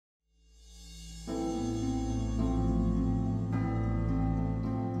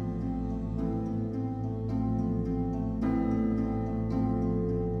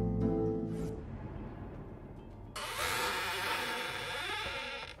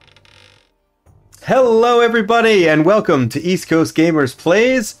Hello everybody and welcome to East Coast Gamers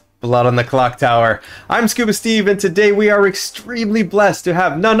Plays Blood on the Clocktower. I'm Scuba Steve and today we are extremely blessed to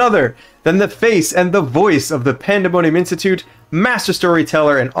have none other than the face and the voice of the Pandemonium Institute, master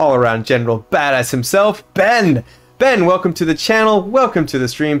storyteller and all-around general badass himself, Ben! Ben, welcome to the channel, welcome to the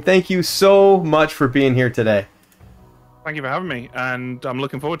stream, thank you so much for being here today. Thank you for having me, and I'm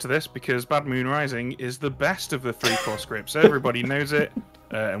looking forward to this because Bad Moon Rising is the best of the three core scripts. Everybody knows it,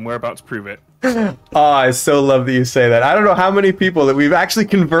 and we're about to prove it. Oh, I so love that you say that. I don't know how many people that we've actually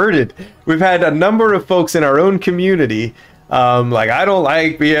converted. We've had a number of folks in our own community, like, I don't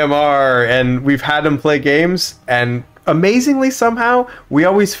like BMR, and we've had them play games, and amazingly somehow, we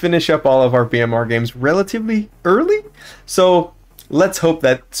always finish up all of our BMR games relatively early. So let's hope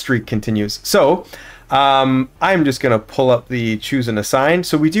that streak continues. So, I'm just going to pull up the choose and assign.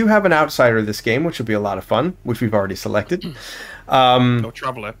 So we do have an outsider this game, which will be a lot of fun, which we've already selected. Oh,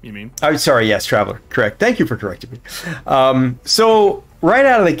 Traveler, you mean? I'm sorry, yes, Traveler. Correct. Thank you for correcting me. So right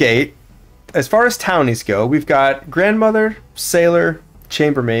out of the gate, as far as townies go, we've got Grandmother, Sailor,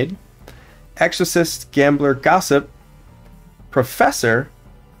 Chambermaid, Exorcist, Gambler, Gossip, Professor,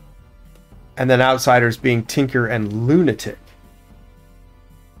 and then outsiders being Tinker and Lunatic.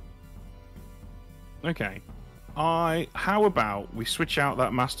 Okay. How about we switch out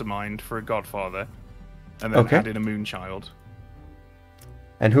that mastermind for a Godfather, and then add in a Moonchild?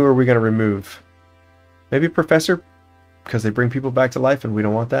 And who are we going to remove? Maybe Professor, because they bring people back to life, and we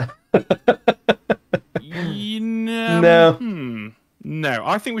don't want that. No. No,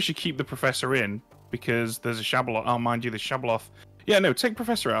 I think we should keep the Professor in because there's a Shabaloth. Oh, mind you, the Shabaloth. Yeah, no, take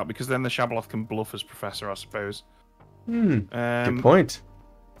Professor out because then the Shabaloth can bluff as Professor, I suppose. Good point.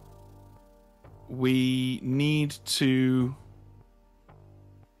 We need to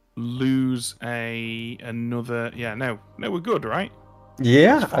lose another. Yeah, no, we're good, right?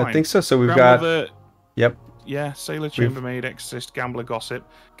 Yeah, I think so. So we've got. Yep. Yeah, Sailor, Chambermaid, Exorcist, Gambler, Gossip.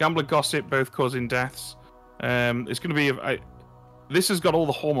 Gambler, Gossip, both causing deaths. It's going to be. This has got all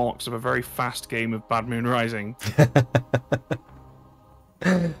the hallmarks of a very fast game of Bad Moon Rising.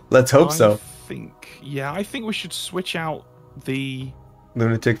 Let's hope so. I think we should switch out the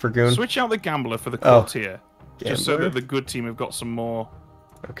Lunatic for Goon. Switch out the Gambler for the Courtier. Just so that the good team have got some more.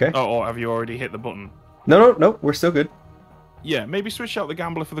 Okay. Oh, or have you already hit the button? No, we're still good. Yeah, maybe switch out the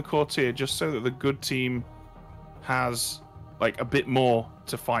Gambler for the Courtier just so that the good team has like a bit more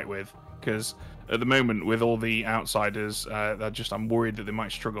to fight with. Because at the moment, with all the outsiders, I'm worried that they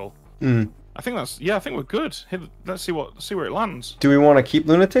might struggle. I think I think we're good. Let's see where it lands. Do we want to keep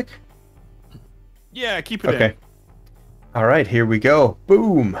Lunatic? Yeah, keep it in. All right, here we go.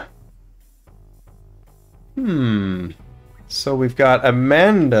 Boom. So we've got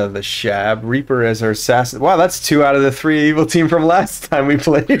Amanda the Shab, Reaper as our assassin. Wow, that's 2 out of the 3 evil team from last time we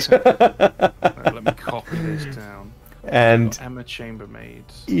played. Right, let me copy this down. And Emma Chambermaid.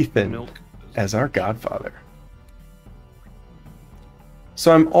 Ethan as our Godfather.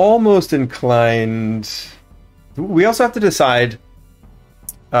 So I'm almost inclined. We also have to decide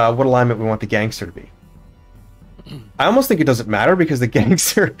what alignment we want the gangster to be. I almost think it doesn't matter because the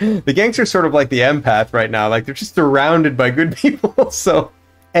gangster's sort of like the empath right now. Like, they're just surrounded by good people, so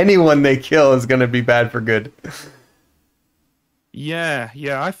anyone they kill is going to be bad for good. Yeah,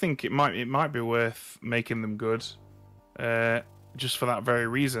 I think it might be worth making them good, just for that very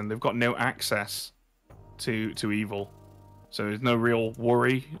reason. They've got no access to evil, so there's no real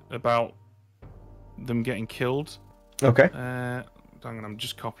worry about them getting killed. Okay. I'm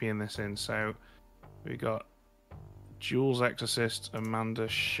just copying this in. So we got Jules Exorcist, Amanda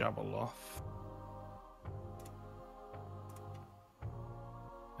Shabaloth.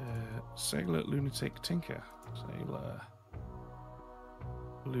 Sailor, Lunatic, Tinker. Sailor,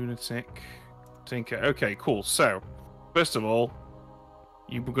 Lunatic, Tinker. Okay, cool. So, first of all,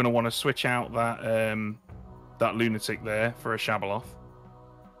 you're going to want to switch out that Lunatic there for a Shabaloth.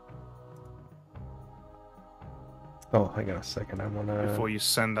 Oh, hang on a second. I want to... Before you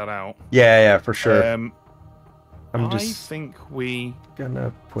send that out. Yeah, for sure. I think we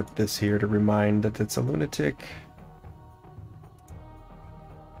gonna put this here to remind that it's a Lunatic.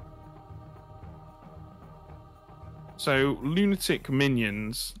 So Lunatic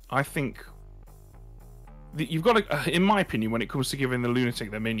minions, I think you've got to, in my opinion, when it comes to giving the Lunatic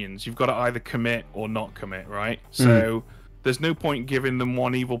their minions, you've got to either commit or not commit, right? So there's no point giving them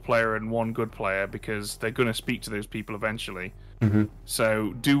one evil player and one good player because they're going to speak to those people eventually.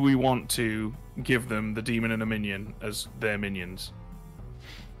 So do we want to give them the demon and a minion as their minions?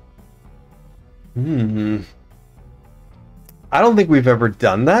 I don't think we've ever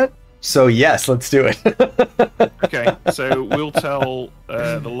done that. So yes, let's do it. Okay, so we'll tell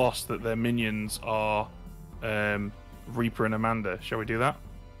the Lost that their minions are Reaper and Amanda. Shall we do that?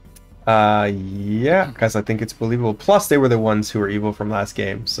 Yeah, because I think it's believable. Plus, they were the ones who were evil from last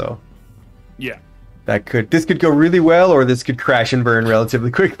game, so Yeah. this could go really well, or this could crash and burn relatively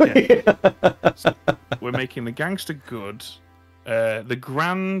quickly. So we're making the gangster good, the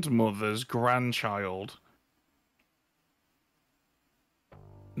grandmother's grandchild.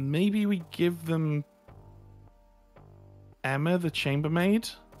 Maybe we give them Emma, the chambermaid,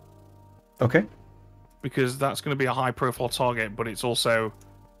 Okay. because that's going to be a high-profile target, but it's also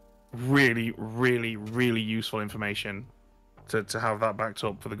really, really, really useful information to have that backed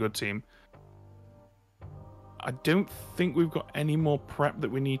up for the good team. I don't think we've got any more prep that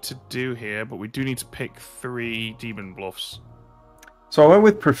we need to do here, but we do need to pick 3 demon bluffs. So I went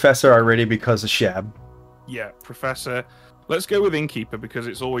with Professor already because of Shab. Yeah, Professor. Let's go with Innkeeper because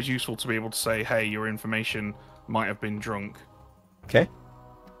it's always useful to be able to say, hey, your information might have been drunk. Okay.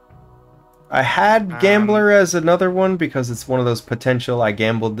 I had Gambler as another one because it's one of those potential I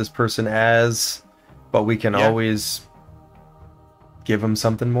gambled this person as, but we can always give them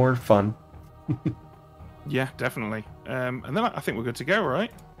something more fun. Yeah, definitely. And then I think we're good to go,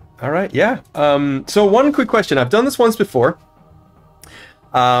 right? All right, yeah. So one quick question. I've done this once before.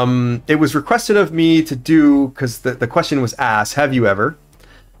 It was requested of me to do, because the question was asked, have you ever?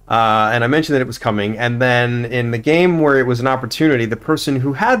 And I mentioned that it was coming. And then in the game where it was an opportunity, the person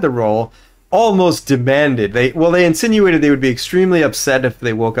who had the role almost demanded. They insinuated they would be extremely upset if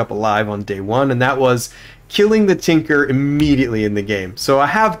they woke up alive on day 1, and that was killing the Tinker immediately in the game. So I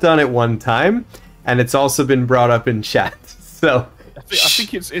have done it one time, and it's also been brought up in chat. So I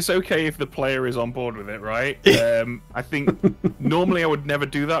think it's okay if the player is on board with it, right? I think normally I would never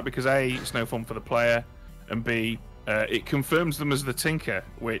do that because A, it's no fun for the player, and B, it confirms them as the Tinker,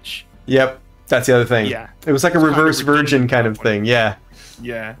 which... Yep, that's the other thing. Yeah. It was like a reverse virgin kind of thing, yeah.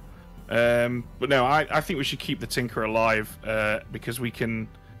 Yeah. But no, I think we should keep the Tinker alive because we can...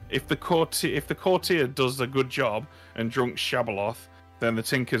 If the courtier does a good job and drunk Shabaloth, then the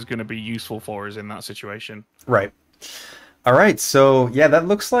Tinker's going to be useful for us in that situation. Right. All right, so yeah, that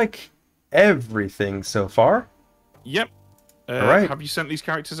looks like everything so far. Yep. All right. Have you sent these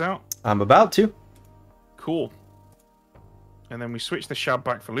characters out? I'm about to. Cool. And then we switch the Shab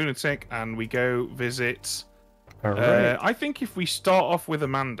back for Lunatic, and we go visit... All right. I think if we start off with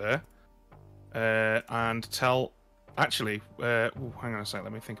Amanda and tell... Actually, hang on a sec,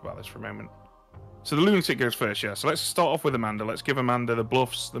 let me think about this for a moment. So the Lunatic goes first, yeah. So let's start off with Amanda. Let's give Amanda the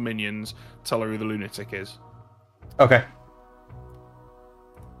bluffs, the minions, tell her who the Lunatic is. Okay.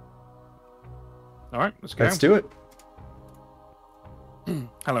 All right, let's go. Let's do it.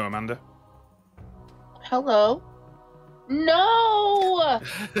 Hello, Amanda. Hello. No!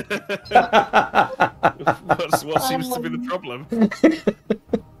 What seems to be the problem?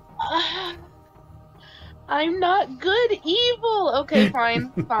 I'm not good evil. Okay, fine,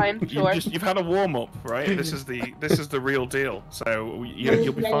 sure. You've had a warm up, right? This is the real deal. So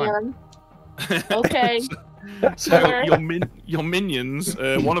you'll be fine. Okay. So Sure. your minions,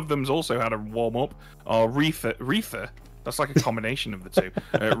 one of them's also had a warm up. Are Reaper? That's like a combination of the two.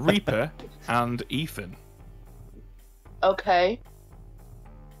 Reaper and Ethan. Okay.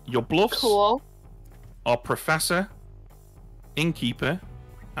 Your bluffs Cool. are Professor, Innkeeper,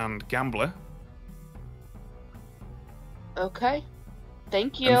 and Gambler. Okay.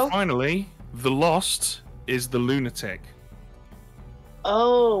 Thank you. And finally, the Lost is the Lunatic.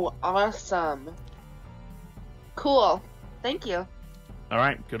 Oh, awesome. Cool. Thank you. All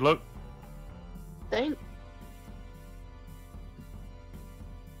right, good luck. Thank.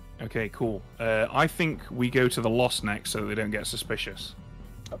 Okay, cool. I think we go to the Lost next so that they don't get suspicious.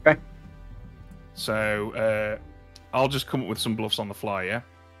 Okay. So I'll just come up with some bluffs on the fly, yeah?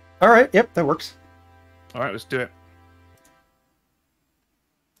 All right. Yep, that works. All right, let's do it.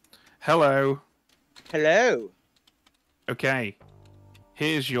 Hello. Hello. Okay.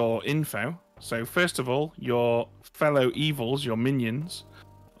 Here's your info. So first of all, your fellow evils, your minions,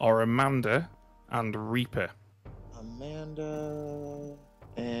 are Amanda and Reaper. Amanda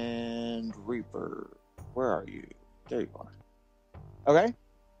and Reaper. Where are you? There you are. Okay.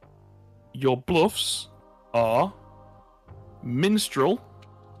 Your bluffs are Minstrel,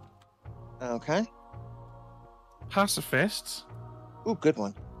 Okay. Pacifists, Ooh, good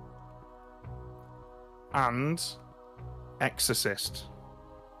one. and Exorcist.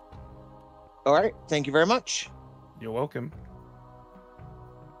 All right. Thank you very much. You're welcome.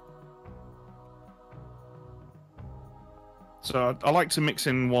 So I like to mix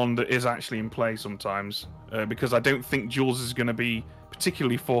in one that is actually in play sometimes, because I don't think Jules is going to be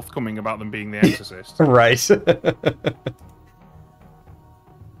particularly forthcoming about them being the exorcist. Right.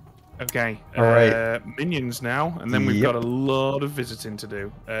 Okay. All right. Minions now, and then we've Yep. got a lot of visiting to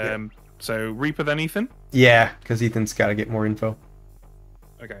do. So Reaper, then Ethan. Yeah, because Ethan's got to get more info.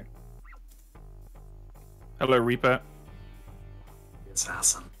 Okay. Hello, Reaper.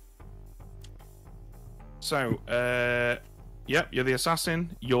 Assassin. So, yep, you're the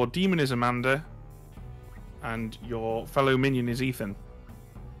assassin. Your demon is Amanda, and your fellow minion is Ethan.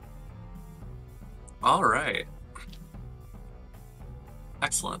 All right.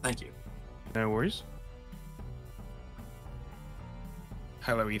 Excellent. Thank you. No worries.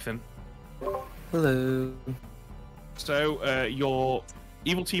 Hello, Ethan. Hello. So, your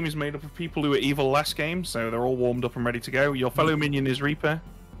evil team is made up of people who were evil last game, so they're all warmed up and ready to go. Your fellow minion is Reaper.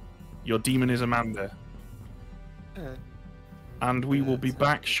 Your demon is Amanda. And we will be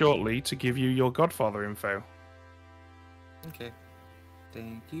back shortly to give you your Godfather info. Okay.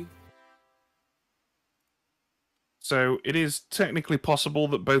 Thank you. So, it is technically possible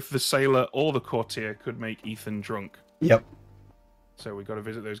that both the sailor or the courtier could make Ethan drunk. Yep. So, we've got to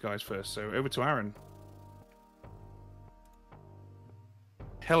visit those guys first. So, over to Aaron.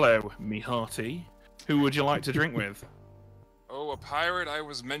 Hello, me hearty. Who would you like to drink with? Oh, a pirate I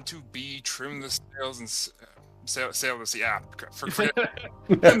was meant to be. Trim the sails and sail the sea. Forget.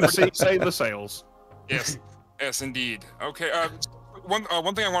 Say the sails. Yes, yes, indeed. Okay. One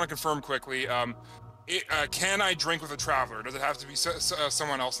thing I want to confirm quickly. Can I drink with a traveler? Does it have to be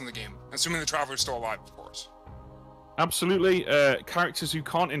someone else in the game? Assuming the traveler's still alive, of course. Absolutely. Characters who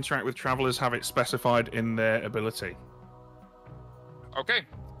can't interact with travelers have it specified in their ability. Okay.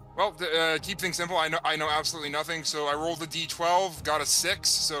 Well, keep things simple. I know absolutely nothing. So I rolled a d12, got a 6.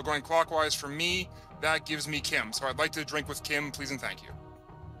 So going clockwise for me, that gives me Kim. So I'd like to drink with Kim, please and thank you.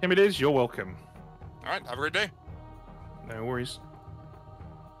 Kim, it is. You're welcome. All right. Have a great day. No worries.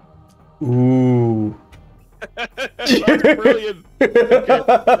 Ooh. That's brilliant.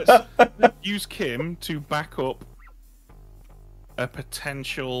 Okay, let's use Kim to back up a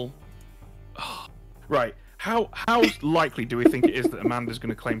potential. Right. How likely do we think it is that Amanda's going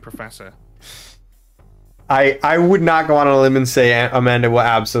to claim Professor? I would not go on a limb and say Amanda will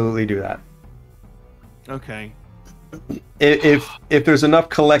absolutely do that. Okay. If there's enough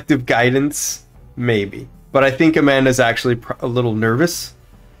collective guidance, maybe. But I think Amanda's actually a little nervous,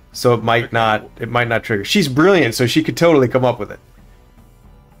 so it might not trigger. She's brilliant, so she could totally come up with it.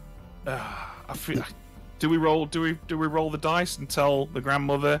 I feel. Do we roll the dice and tell the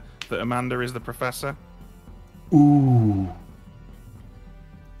grandmother that Amanda is the professor? Ooh.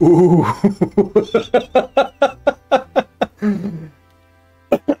 Ooh.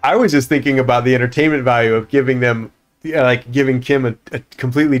 I was just thinking about the entertainment value of giving them, like giving Kim a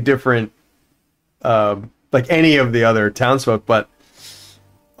completely different, like any of the other townsfolk. But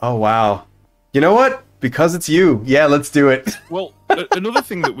oh wow, you know what? Because it's you, yeah, let's do it. Well, another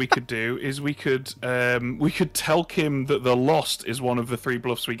thing that we could do is we could tell Kim that the Lost is one of the 3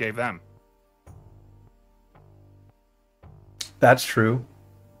 bluffs we gave them. That's true.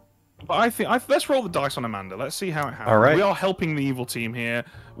 But I think let's roll the dice on Amanda. Let's see how it happens. All right. We are helping the evil team here.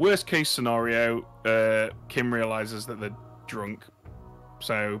 Worst case scenario, Kim realizes that they're drunk.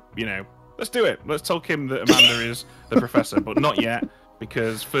 So, let's do it. Let's tell Kim that Amanda is the professor, but not yet,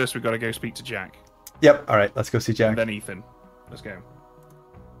 because first we've got to go speak to Jack. Yep. All right. Let's go see Jack. And then Ethan. Let's go.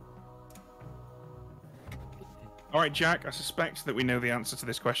 All right, Jack. I suspect that we know the answer to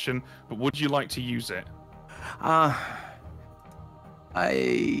this question, but would you like to use it?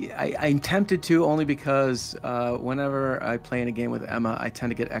 I'm tempted to, only because whenever I play in a game with Emma, I tend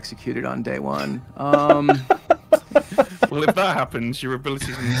to get executed on day one. Well, if that happens, your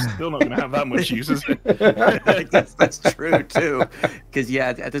abilities are still not going to have that much use, is it? I guess that's true too. Because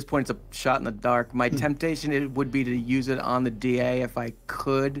at this point, it's a shot in the dark. My temptation would be to use it on the DA if I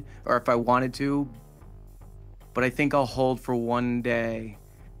could, or if I wanted to. But I think I'll hold for one day.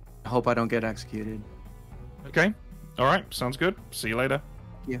 I hope I don't get executed. Okay. All right. Sounds good. See you later.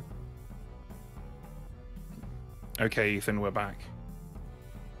 Yeah. Okay, Ethan, we're back.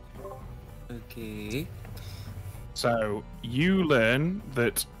 Okay. So you learn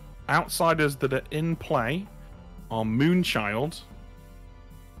that outsiders that are in play are Moonchild,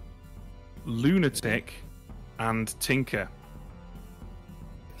 Lunatic, and Tinker.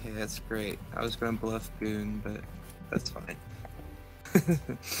 Okay, that's great. I was going to bluff Goon, but that's fine.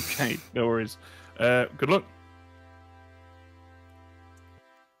 Okay, no worries. Good luck.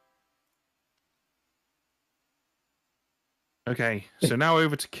 Okay, so now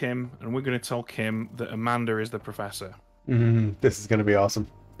over to Kim, and we're going to tell Kim that Amanda is the professor. This is going to be awesome.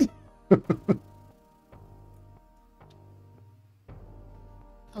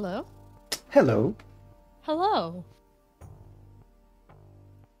 Hello? Hello. Hello.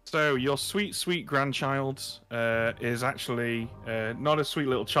 So your sweet, sweet grandchild is actually not a sweet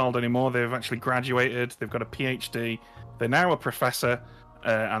little child anymore. They've actually graduated. They've got a PhD. They're now a professor,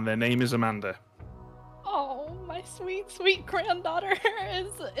 and their name is Amanda. Oh, my sweet, sweet granddaughter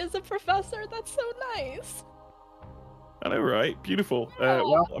is a professor. That's so nice. I know, right? Beautiful.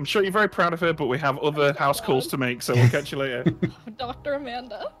 Well, I'm sure you're very proud of her, but we have other house calls to make, so we'll catch you later. Dr.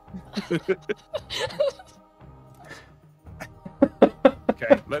 Amanda.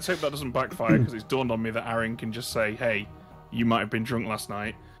 Okay, let's hope that doesn't backfire, because it's dawned on me that Aaron can just say, hey, you might have been drunk last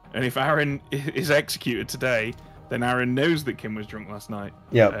night. And if Aaron is executed today, then Aaron knows that Kim was drunk last night.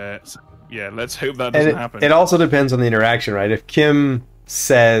 Yeah. So, yeah, let's hope that doesn't happen. It also depends on the interaction, right? If Kim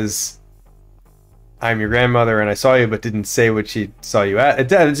says, I'm your grandmother and I saw you but didn't say what she saw you at, it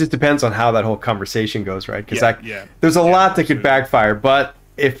just depends on how that whole conversation goes, right? Because there's a lot that could backfire, but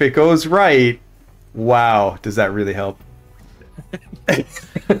if it goes right, wow, does that really help?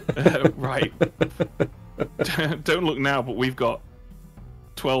 Right. Don't look now, but we've got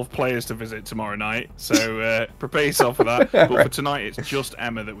 12 players to visit tomorrow night, so prepare yourself for that. But for tonight, it's just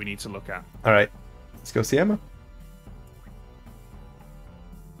Emma that we need to look at. All right, let's go see Emma.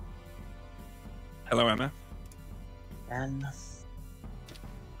 Hello, Emma. And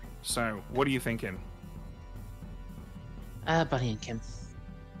So, what are you thinking? Bunny and Kim.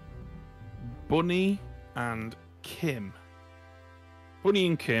 Bunny and Kim. Bunny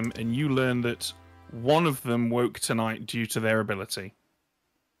and Kim, and you learn that one of them woke tonight due to their ability.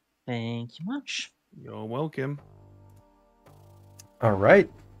 Thank you much. You're welcome. All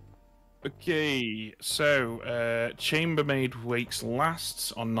right. Okay, so Chambermaid wakes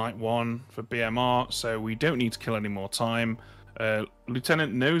last on night 1 for BMR, so we don't need to kill any more time.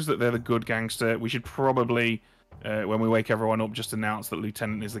 Lieutenant knows that they're the good gangster. We should probably, when we wake everyone up, just announce that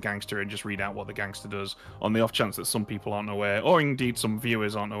Lieutenant is the gangster and just read out what the gangster does, on the off chance that some people aren't aware, or indeed some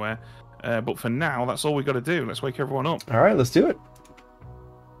viewers aren't aware. But for now, that's all we got to do. Let's wake everyone up. All right, let's do it.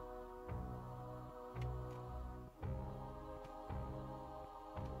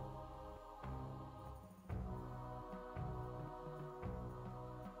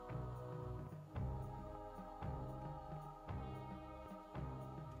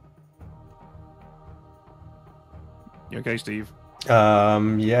 You okay, Steve?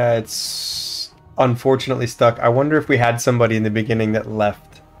 Yeah, it's unfortunately stuck. I wonder if we had somebody in the beginning that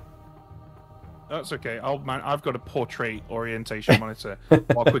left. That's okay. I've got a portrait orientation monitor.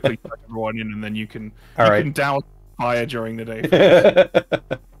 I'll quickly plug everyone in, and then you can can douse fire during the day.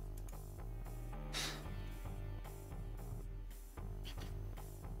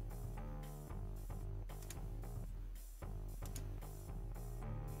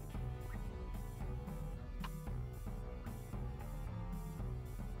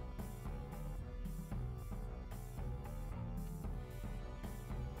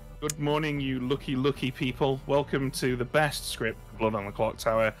 Good morning, you lucky people. Welcome to the best script, Blood on the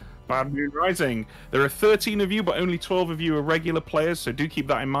Clocktower, Bad Moon Rising. There are 13 of you, but only 12 of you are regular players, so do keep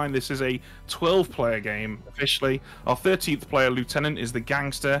that in mind. This is a 12-player game, officially. Our 13th player, Lieutenant, is the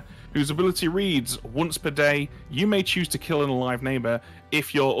gangster, whose ability reads, once per day, you may choose to kill an alive neighbor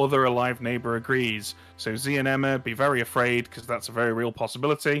if your other alive neighbor agrees. So Z and Emma, be very afraid, because that's a very real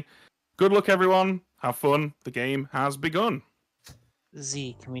possibility. Good luck, everyone. Have fun. The game has begun.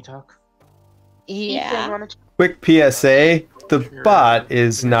 Z, can we talk? Yeah. Quick PSA, the bot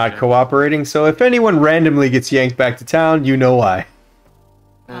is not cooperating, so if anyone randomly gets yanked back to town, you know why.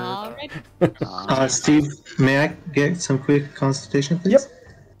 Alright. Steve, may I get some quick consultation, please?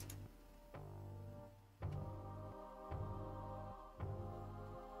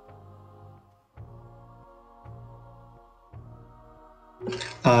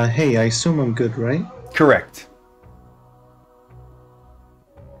 Yep. Hey, I assume I'm good, right? Correct.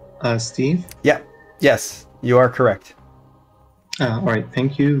 Steve? Yeah. Yes, you are correct. Alright,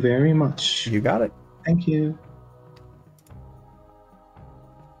 thank you very much. You got it. Thank you.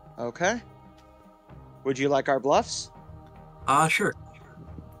 okay. Would you like our bluffs? Sure.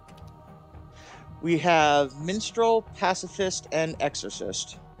 We have Minstrel, Pacifist, and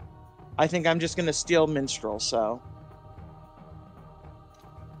Exorcist. I think I'm just gonna steal Minstrel, so.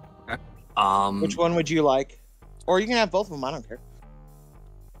 Which one would you like? Or you can have both of them, I don't care.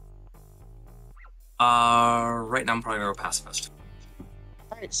 Right now I'm probably gonna go pacifist.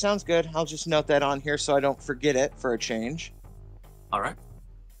 Alright, sounds good. I'll just note that on here so I don't forget it for a change. Alright.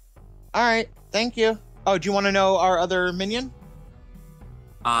 Alright, thank you. Oh, do you want to know our other minion?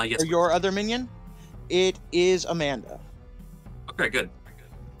 Yes. Or your other minion? It is Amanda. Okay, good.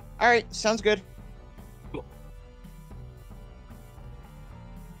 Alright, sounds good. Cool.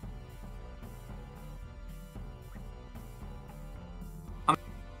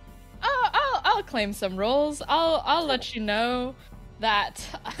 I'll claim some roles. I'll let you know that.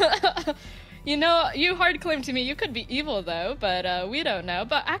 You know, you hard claim to me. You could be evil though, but we don't know.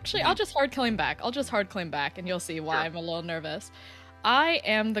 But actually, I'll just hard claim back. I'll just hard claim back, and you'll see why I'm a little nervous. I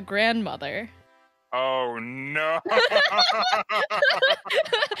am the grandmother. Oh no.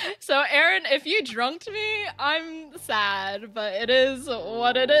 So Aaron, if you drunked me, I'm sad, but it is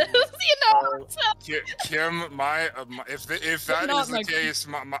what it is, you know. Kim, if that is the case,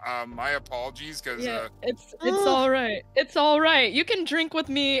 my apologies, because it's all right. It's all right. You can drink with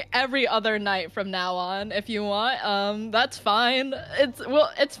me every other night from now on if you want. That's fine.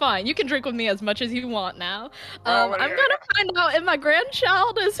 It's fine. You can drink with me as much as you want now. I'm gonna find out if my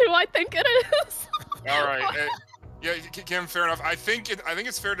grandchild is who I think it is. All right. Yeah, Kim, fair enough. I think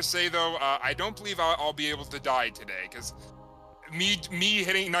it's fair to say though, I don't believe I'll be able to die today, because me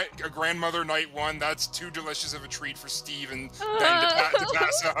hitting a grandmother night 1, that's too delicious of a treat for Steve and Ben to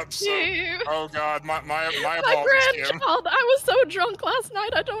pass up. So, oh God, my apologies, my grandchild. Kim. I was so drunk last night.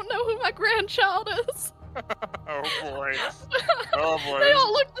 I don't know who my grandchild is. Oh boy. Oh boy. They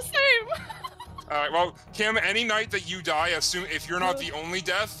all look the same. Well, Kim, any night that you die, assume if you're not the only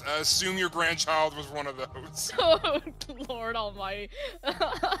death, assume your grandchild was one of those. Oh, Lord Almighty.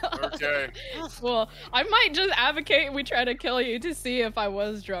 Okay. Well, I might just advocate we try to kill you to see if I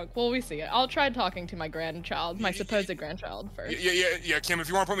was drunk. Well, we see it. I'll try talking to my grandchild, my supposed grandchild first. Yeah, Kim. If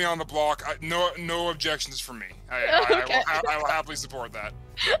you want to put me on the block, no objections from me. I will happily support that.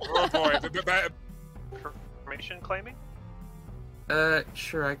 Oh boy. Information claiming?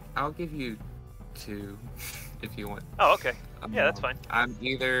 Sure. I'll give you 2, if you want. Oh, okay. Yeah, that's fine. I'm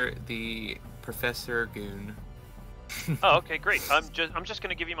either the Professor Goon. Oh, okay, great. I'm just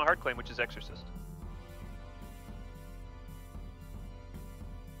gonna give you my hard claim, which is Exorcist.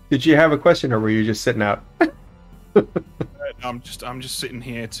 Did you have a question, or were you just sitting out? I'm just sitting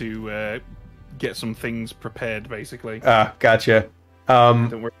here to get some things prepared, basically. Gotcha.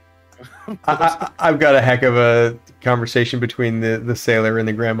 Don't worry. I've got a heck of a conversation between the sailor and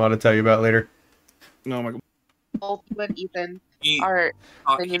the grandma to tell you about later. No, my God. Both you and Ethan are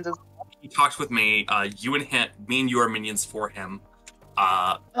minions as well. He talks with me. Me and you are minions for him.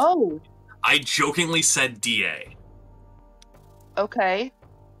 Oh. I jokingly said DA. Okay.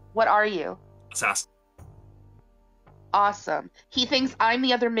 What are you? Assassin. Awesome. He thinks I'm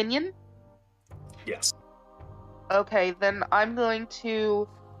the other minion? Yes. Okay, then I'm going to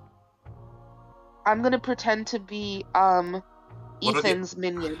pretend to be Ethan's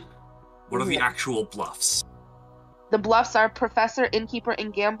minion. What are the actual bluffs? The bluffs are Professor, Innkeeper,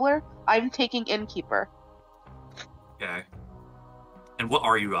 and Gambler. I'm taking Innkeeper. Okay. And what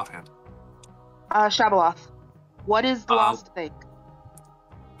are you offhand? Shab. What is the lost thing?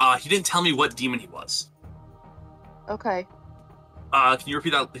 He didn't tell me what demon he was. Okay. Can you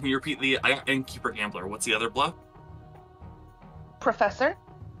repeat that? Can you repeat the Innkeeper, Gambler? What's the other bluff? Professor.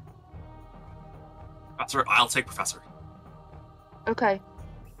 Professor. I'll take Professor. Okay.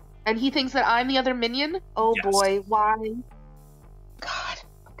 And he thinks that I'm the other minion? Oh yes. Boy, why? God.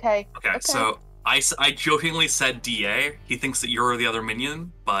 Okay. Okay, so I jokingly said DA. He thinks that you're the other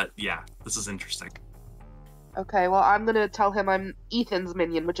minion, but yeah, this is interesting. Okay, well, I'm gonna tell him I'm Ethan's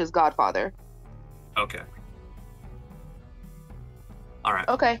minion, which is Godfather. Okay. Alright.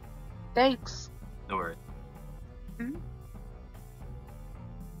 Okay. Thanks. No worries. Hmm?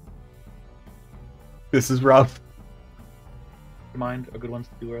 This is rough. Mind a good ones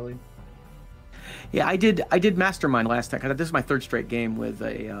to do early. Yeah, I did Mastermind last night. This is my 3rd straight game with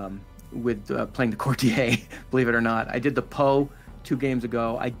playing the courtier. Believe it or not, I did the Poe 2 games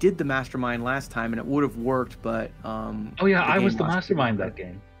ago. I did the Mastermind last time, and it would have worked, but oh yeah, I was the Mastermind that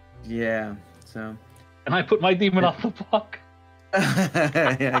game. Yeah, so. And I put my demon off the block.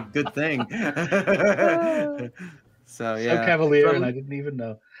 Yeah, good thing. So yeah. So cavalier, and I didn't even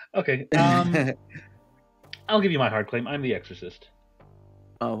know. Okay. I'll give you my hard claim. I'm the Exorcist.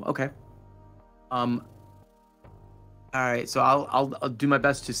 Oh, okay. All right. So I'll do my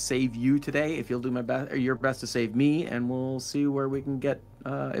best to save you today. If you'll do your best to save me, and we'll see where we can get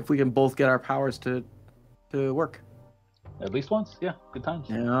if we can both get our powers to work. At least once. Yeah. Good times.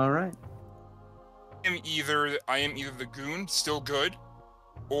 Yeah, all right. I am either the goon, still good,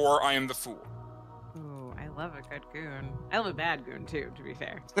 or I am the fool. Ooh, I love a good goon. I love a bad goon too, to be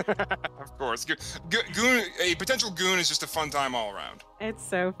fair. Of course. Goon, a potential goon is just a fun time all around. It's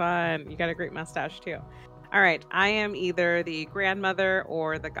so fun. You got a great mustache too. All right, I am either the grandmother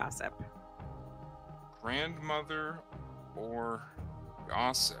or the gossip. Grandmother or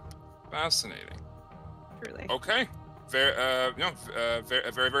gossip. Fascinating. Truly. Okay. Very,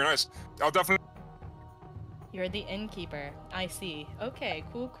 very, very nice. I'll definitely. You're the innkeeper. I see. Okay,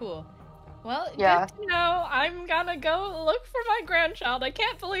 cool. Well, Yeah. good to know. I'm gonna go look for my grandchild. I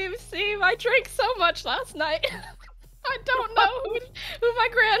can't believe, Steve, I drank so much last night. I don't know who my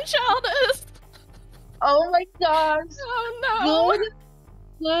grandchild is. Oh my gosh. Oh no.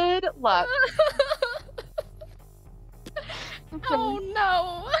 Good luck. Oh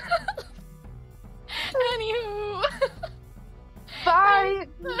no. Anywho. Bye.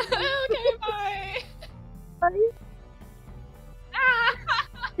 Okay, bye. Bye.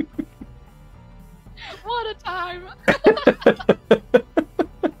 What a time.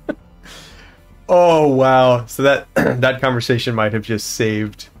 Oh wow! So that that conversation might have just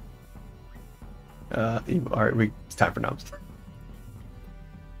saved. All right, it's time for noms.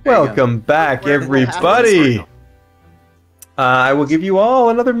 Welcome back, everybody. I will give you all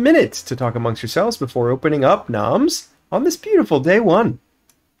another minute to talk amongst yourselves before opening up noms on this beautiful day one.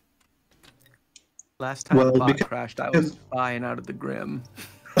 Last time the bot crashed, I was flying out of the grim.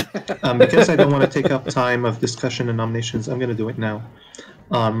 Because I don't want to take up time of discussion and nominations, I'm going to do it now.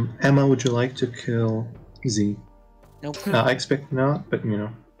 Emma, would you like to kill Z? Nope. I expect not, but you know.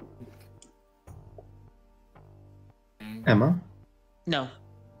 Emma? No.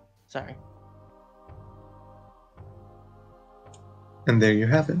 Sorry. And there you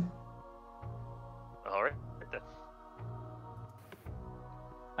have it. All right.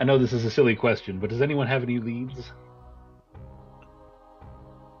 I know this is a silly question, but does anyone have any leads?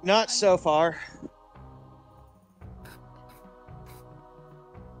 Not so far.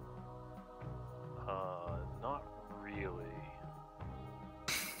 Not really.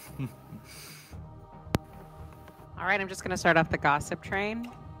 All right, I'm just going to start off the gossip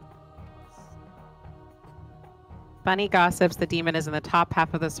train. Bunny gossips the demon is in the top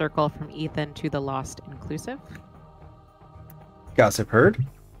half of the circle from Ethan to the Lost inclusive. Gossip heard.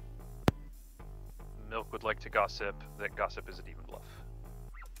 Milk would like to gossip that gossip is a demon bluff.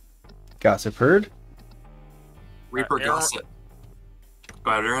 Gossip heard. Reaper gossip.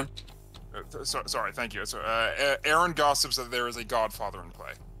 Go ahead, Aaron. Sorry, thank you. So, Aaron gossips that there is a godfather in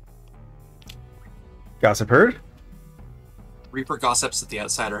play. Gossip heard. Reaper gossips that the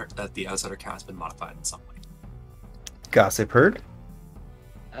outsider count has been modified in some way. Gossip heard.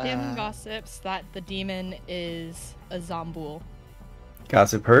 Tim gossips that the demon is a Zombool.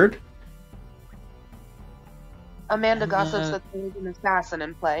 Gossip heard. Amanda gossips that there's an assassin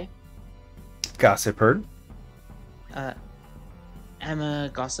in play. Gossip heard. Emma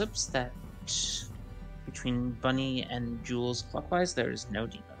gossips that between Bunny and Jules clockwise, there is no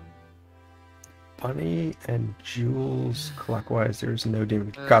demon. Bunny and Jules clockwise. There's no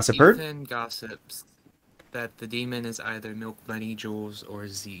demon. Gossip heard. Ethan gossips that the demon is either Milk, Bunny, Jules, or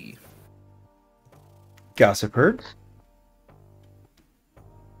Z. Gossip heard.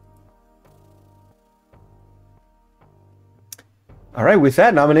 All right, with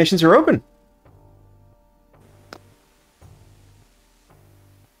that, nominations are open.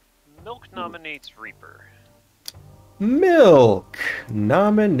 Milk nominates Reaper. Milk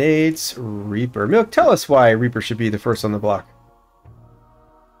nominates Reaper. Milk, tell us why Reaper should be the first on the block.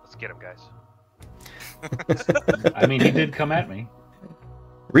 Let's get him, guys. I mean, he did come at me.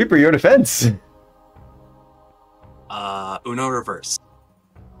 Reaper, your defense. Uno reverse.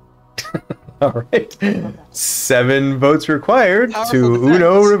 All right. 7 votes required Powerful to defense.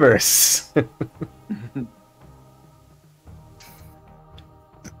 Uno reverse.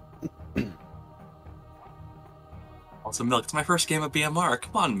 Also, Milk, it's my first game of BMR.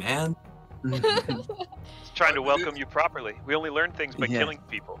 Come on, man. It's trying to welcome you properly. We only learn things by killing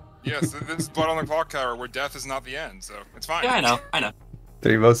people. Yes, this is Blood on the Clocktower, where death is not the end, so it's fine. Yeah, I know.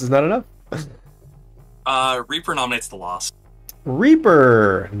 3 votes is not enough. Reaper nominates the Lost.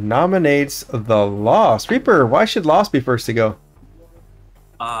 Reaper nominates the Lost. Reaper, why should Lost be first to go?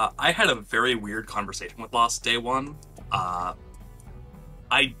 I had a very weird conversation with Lost day one. I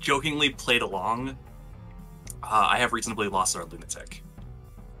jokingly played along. I have reason to believe Lost are a lunatic.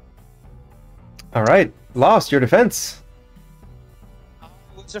 All right, Lost, your defense. I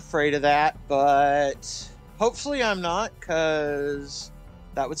was afraid of that, but hopefully I'm not, because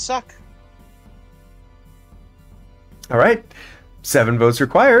that would suck. All right, 7 votes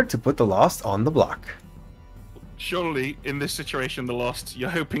required to put the Lost on the block. Surely, in this situation, the Lost, you're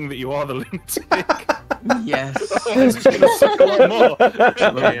hoping that you are the lunatic. Yes. It's just gonna suck a lot more.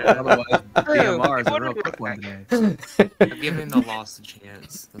 Otherwise, DMR is a real quick one today. I'm giving the Lost a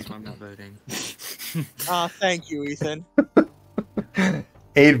chance. That's why I'm not voting. Thank you, Ethan.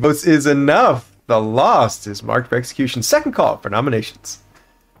 8 votes is enough. The Lost is marked for execution. Second call for nominations.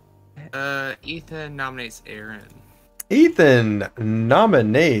 Ethan nominates Aaron. Ethan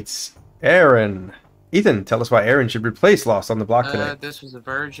nominates Aaron. Ethan, tell us why Aaron should replace Lost on the block today. This was a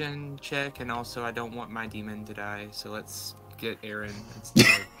virgin check, and also I don't want my demon to die, so let's get Aaron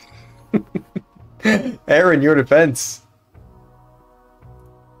instead. Aaron, your defense.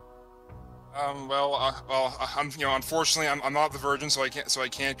 I'm unfortunately I'm not the virgin, so I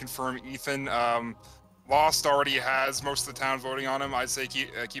can't confirm Ethan. Lost already has most of the town voting on him. I'd say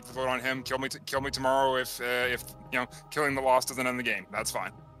keep the vote on him. Kill me tomorrow if killing the Lost doesn't end the game. That's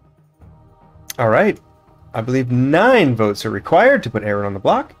fine. All right. I believe 9 votes are required to put Aaron on the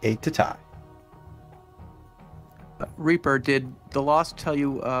block. 8 to tie. Reaper, did the Lost tell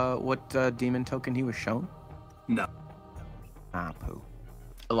you what demon token he was shown? No. Ah, poo.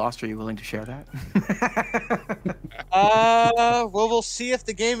 The Lost, are you willing to share that? Well, we'll see if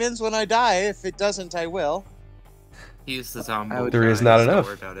the game ends when I die. If it doesn't, I will. He's the zombie. There is not enough.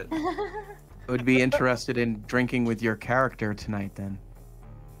 Don't worry about it. I would be interested in drinking with your character tonight, then.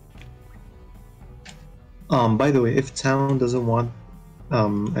 By the way, if town doesn't want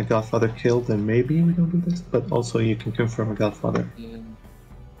a Godfather killed, then maybe we don't do this. But also, you can confirm a Godfather.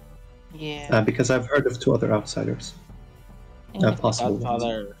 Yeah. Because I've heard of 2 other outsiders. Possible. The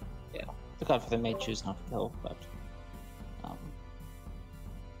Godfather, yeah, the Godfather may choose not to kill, but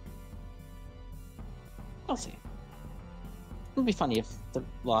I'll see. It would be funny if the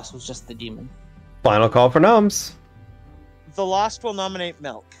Lost was just the demon. Final call for noms. The Lost will nominate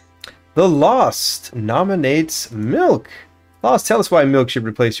Milk. The Lost nominates Milk. Lost, tell us why Milk should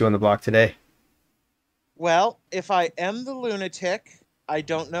replace you on the block today. Well, if I am the lunatic, I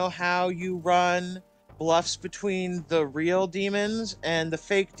don't know how you run bluffs between the real demons and the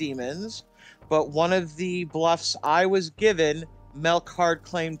fake demons, but one of the bluffs I was given, Milk hard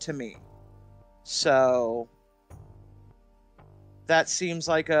claimed to me. So that seems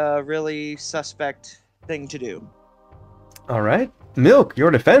like a really suspect thing to do. All right. Milk,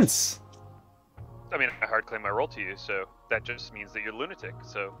 your defense. I mean, I hard claim my role to you, so that just means that you're lunatic.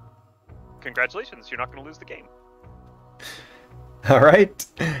 So, congratulations, you're not going to lose the game. All right.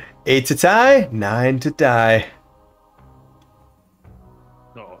 8 to tie, 9 to die.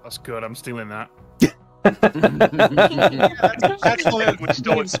 Oh, that's good. I'm stealing that. That's one of we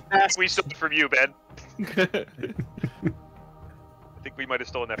stole it from you, Ben. I think we might have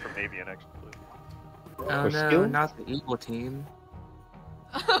stolen that from Avian, actually. Oh no, not the evil team.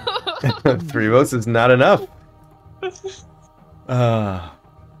 3 votes is not enough.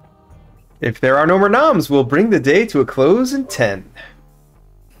 If there are no more noms, we'll bring the day to a close in 10.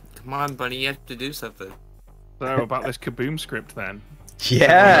 Come on, Bunny, you have to do something. So, about this Kaboom script then.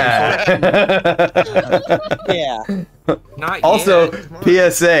 Yeah. Yeah. Not Also, yet. Come on.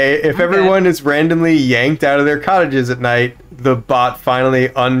 PSA, if everyone is randomly yanked out of their cottages at night, the bot finally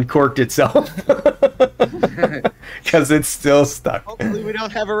uncorked itself. Because it's still stuck. Hopefully we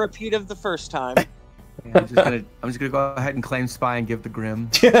don't have a repeat of the first time. Yeah, I'm just gonna go ahead and claim spy and give the Grim.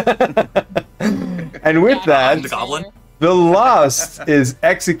 And with that, the Goblin. the Lost is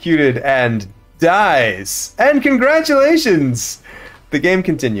executed and dies. And congratulations! The game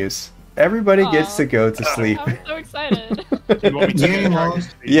continues. Everybody gets to go to sleep. I'm so excited. You want me to get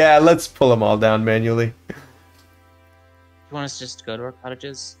Lost? Yeah, let's pull them all down manually. You want us just to go to our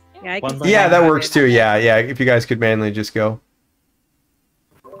cottages? Yeah, I One can by Yeah, one? that works too. Yeah, if you guys could manually just go.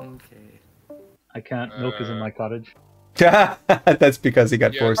 Okay. I can't. Milk is in my cottage. That's because he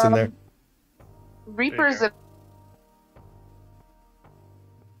got forced in there. Reaper's a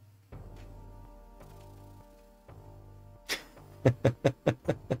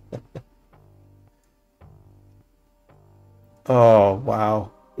Oh,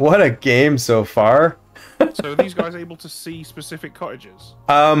 wow. What a game so far. So are these guys able to see specific cottages?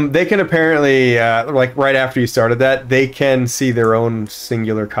 They can apparently, like right after you started that, they can see their own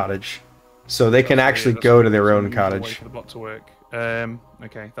singular cottage. So they can actually go to their own Wait cottage. for the bot to work.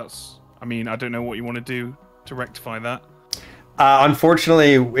 Okay, that's... I mean, I don't know what you want to do to rectify that.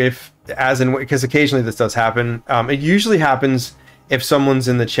 Unfortunately, because occasionally this does happen, it usually happens if someone's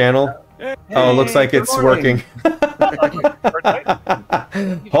in the channel. Oh, it looks like it's working.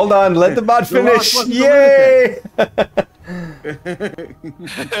 Hold on, let the bot finish. Yay!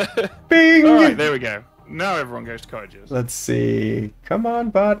 Bing! Alright, there we go. Now everyone goes to cottages. Let's see. Come on,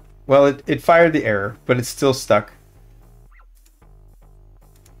 bot. Well, it fired the error, but it's still stuck.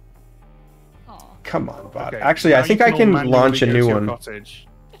 Come on, bot. Okay, Actually, I now think you I all can manually launch a go new to your one. Cottage.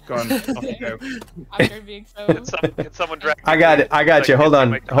 Go on, off you go. After being so... Can someone drag I got it. I got you. Hold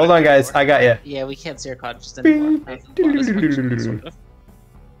on. Hold on, guys. I got you. Yeah, we can't see our cottages anymore. Sort of.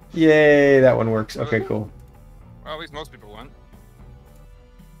 Yay, that one works. Okay, cool. Well, at least most people won.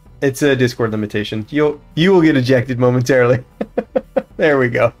 It's a Discord limitation. You will get ejected momentarily. There we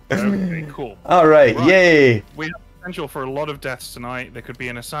go. Okay, cool. All right, yay. We have potential for a lot of deaths tonight. There could be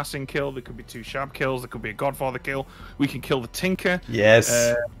an assassin kill, there could be 2 Shab kills, there could be a Godfather kill. We can kill the Tinker.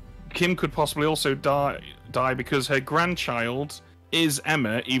 Yes. Kim could possibly also die because her grandchild is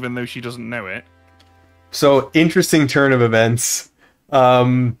Emma, even though she doesn't know it. So, interesting turn of events.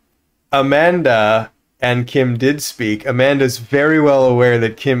 Amanda and Kim did speak. Amanda's very well aware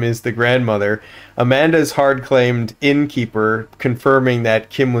that Kim is the grandmother. Amanda's hard claimed innkeeper, confirming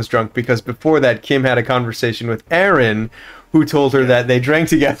that Kim was drunk, because before that, Kim had a conversation with Aaron, who told her that they drank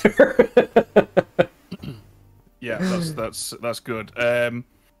together. Yeah, that's good.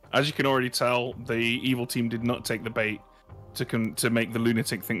 As you can already tell, the evil team did not take the bait to make the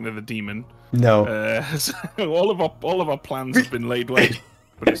lunatic think they're the demon. No. So all of our plans have been laid waste,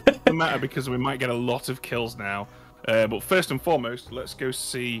 but it doesn't matter because we might get a lot of kills now. But first and foremost, let's go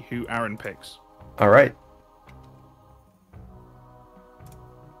see who Aaron picks. All right.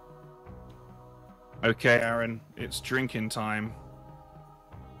 Okay, Aaron, it's drinking time.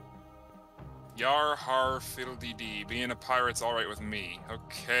 Yar har fiddle dee dee. Being a pirate's all right with me.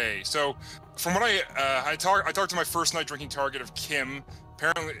 Okay, so from what I talked to my first night drinking target of Kim.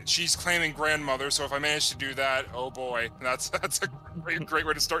 Apparently, she's claiming grandmother. So if I manage to do that, oh boy, that's a great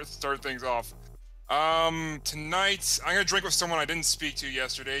way to start things off. Tonight I'm gonna drink with someone I didn't speak to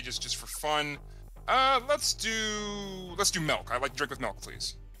yesterday, just for fun. Let's do milk. I'd like to drink with milk,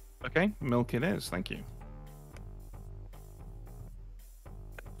 please. Okay, milk it is. Thank you.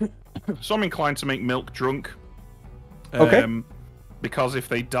 So I'm inclined to make milk drunk. Okay. Because if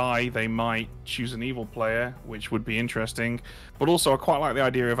they die, they might choose an evil player, which would be interesting. But also, I quite like the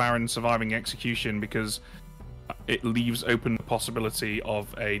idea of Aaron surviving execution because it leaves open the possibility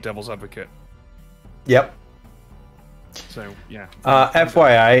of a devil's advocate. Yep. So, yeah.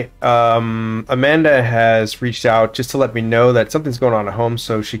 FYI, Amanda has reached out just to let me know that something's going on at home,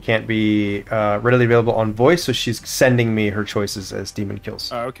 so she can't be readily available on voice, so she's sending me her choices as demon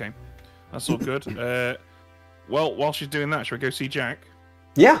kills. Oh, okay. That's all good. Well, while she's doing that, should we go see Jack?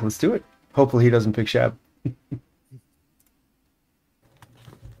 Yeah, let's do it. Hopefully he doesn't pick Shab.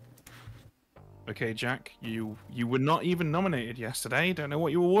 Okay, Jack, you were not even nominated yesterday. Don't know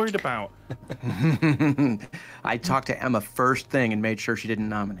what you were worried about. I talked to Emma first thing and made sure she didn't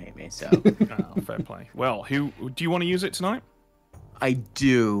nominate me, so. Oh, fair play. Well, who do you want to use it tonight? I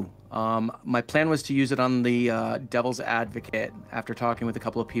do. My plan was to use it on the Devil's Advocate after talking with a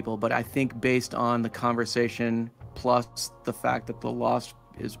couple of people, but I think based on the conversation plus the fact that the lost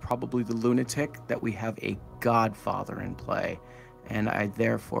is probably the lunatic, that we have a Godfather in play, and I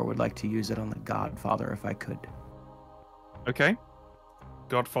therefore would like to use it on the Godfather if I could. Okay.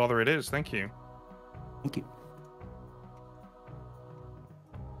 Godfather it is. Thank you. Thank you.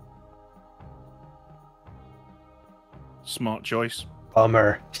 Smart choice.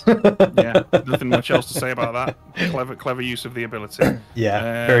 Bummer. Yeah, nothing much else to say about that. Clever use of the ability.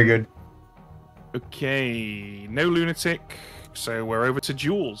 Yeah, very good. Okay, no lunatic, so we're over to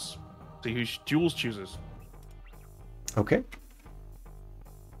Jules. See who Jules chooses. Okay.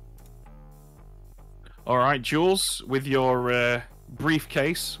 All right, Jules, with your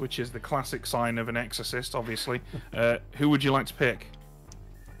briefcase, which is the classic sign of an exorcist, obviously, who would you like to pick?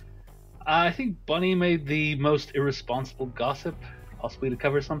 I think Bunny made the most irresponsible gossip, possibly to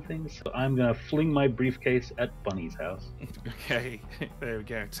cover something, so I'm gonna fling my briefcase at Bunny's house. Okay, there we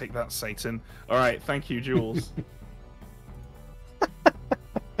go. Take that, Satan. All right, thank you, Jules.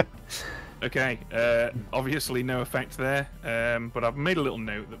 Okay, obviously no effect there, but I've made a little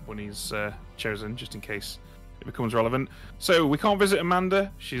note that Bunny's chosen, just in case it becomes relevant. So we can't visit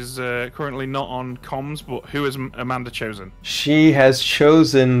Amanda. She's currently not on comms, but who has Amanda chosen? She has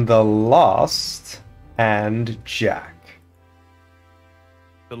chosen the Lost and Jack.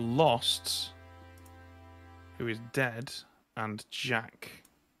 The Lost, who is dead, and Jack.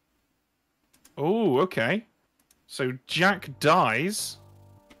 Oh, okay. So Jack dies,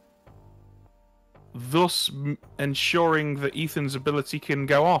 thus ensuring that Ethan's ability can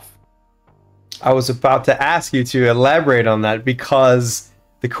go off. I was about to ask you to elaborate on that because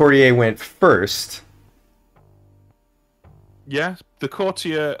the courtier went first. Yeah, the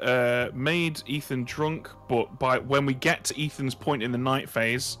courtier made Ethan drunk, but when we get to Ethan's point in the night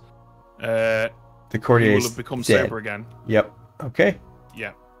phase, the courtier he will have become sober again. Yep. Okay.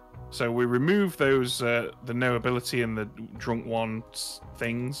 Yeah. So we remove those the no ability and the drunk one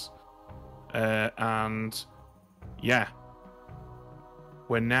things, and yeah,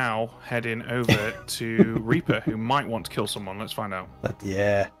 we're now heading over to Reaper, who might want to kill someone. Let's find out.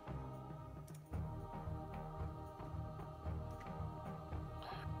 Yeah.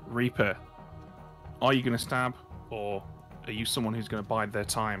 Reaper, are you going to stab or Are you someone who's going to bide their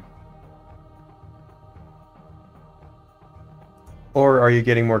time? Or are you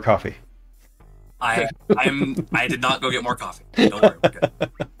getting more coffee? I did not go get more coffee. Don't worry, we're good.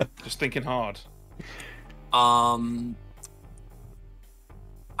 Just thinking hard. I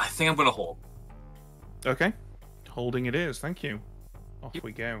think I'm gonna hold. Okay. Holding it is, thank you. Off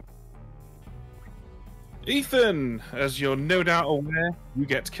we go. Ethan, as you're no doubt aware, you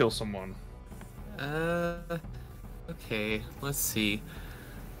get to kill someone. Okay, let's see.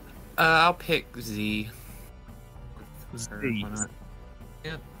 I'll pick Z. Z. Why not?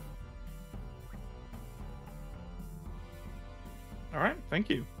 Yeah. Alright, thank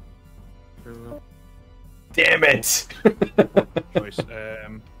you. Damn it! Choice.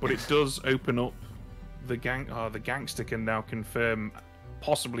 But it does open up the the gangster can now confirm,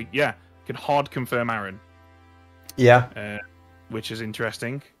 possibly, yeah, can hard confirm Aaron. Yeah. Which is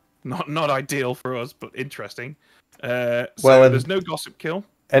interesting. Not ideal for us, but interesting. So Well, there's no gossip kill.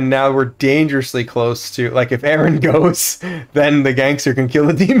 And now we're dangerously close to, like, if Aaron goes, then the gangster can kill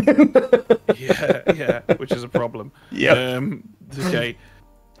the demon. yeah, which is a problem. Yeah. Okay.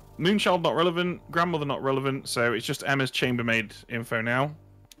 Moonchild not relevant, grandmother not relevant, so it's just Emma's chambermaid info now.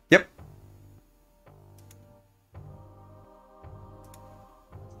 Yep.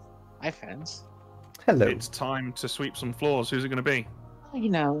 Hi, friends. Hello. It's time to sweep some floors. Who's it going to be? Well, you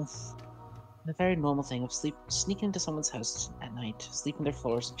know, the very normal thing of sneaking into someone's house at night, sleeping their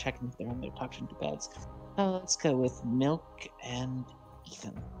floors and checking if they're in their tucked into beds. Let's go with Milk and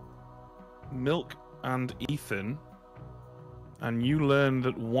Ethan. Milk and Ethan. And you learn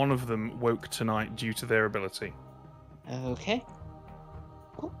that one of them woke tonight due to their ability. Okay.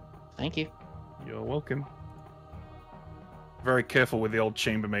 Cool. Thank you. You're welcome. Very careful with the old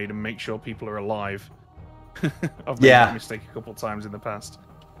chambermaid and make sure people are alive. I've made that mistake a couple of times in the past.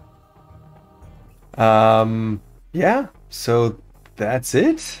 Yeah, so that's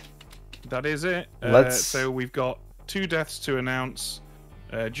it. That is it. Let's... So we've got 2 deaths to announce.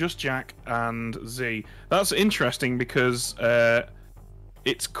 Just Jack and Z. That's interesting because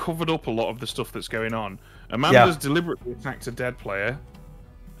it's covered up a lot of the stuff that's going on. Amanda's deliberately attacked a dead player,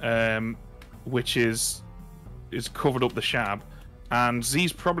 which is covered up the Shab, and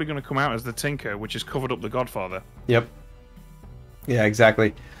Z's probably going to come out as the Tinker, which is covered up the Godfather. Yep. Yeah,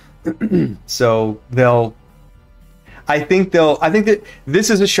 exactly. So I think that this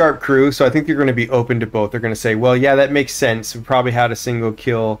is a sharp crew, so I think they're going to be open to both. They're going to say, well, yeah, that makes sense. We probably had a single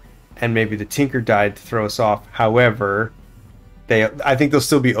kill, and maybe the Tinker died to throw us off. However, I think they'll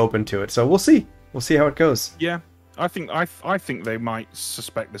still be open to it. So we'll see. We'll see how it goes. Yeah, I think they might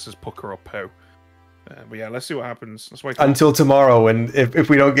suspect this as Pucker or Poe. But yeah, let's see what happens. Let's wait until tomorrow, and if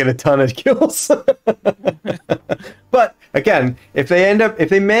we don't get a ton of kills. But again, if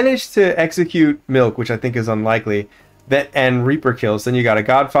they manage to execute Milk, which I think is unlikely, and Reaper kills, then you got a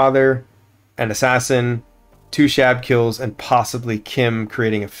Godfather, an Assassin, 2 Shab kills, and possibly Kim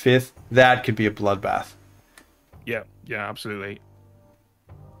creating a 5th. That could be a bloodbath. Yeah, absolutely.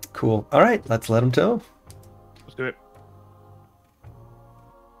 Cool. All right, let's let them know. Let's do it.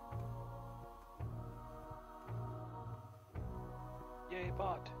 Yay,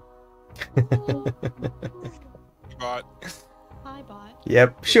 bot. Bot. Hi, bot.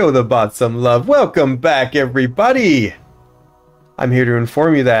 Yep, show the bot some love. Welcome back, everybody. I'm here to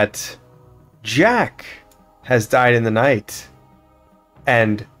inform you that Jack has died in the night,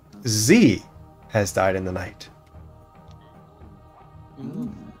 and Z has died in the night.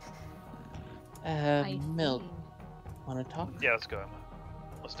 Milk. Want to talk? Yeah, let's go, Emma.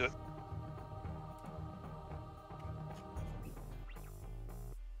 Let's do it.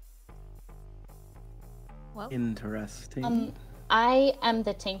 Well, interesting. I am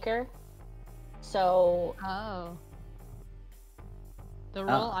the Tinker, so... Oh. The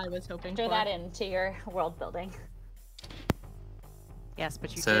role I was hoping for. Enter that into your world building. Yes,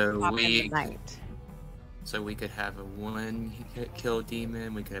 but you So did pop in the night. So we could have a 1 kill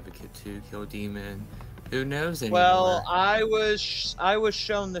demon. We could have a 2 kill demon. Who knows anymore? Well, I was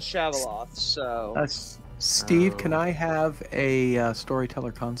shown the Shavaloth, so. Steve, can I have a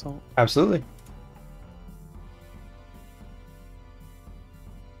storyteller consult? Absolutely.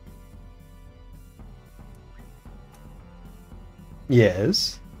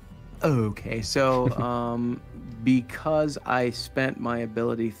 Yes. Okay, so because I spent my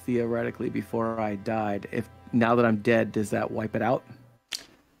ability theoretically before I died, if now that I'm dead, does that wipe it out?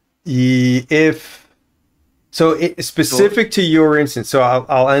 Specific to your instance, so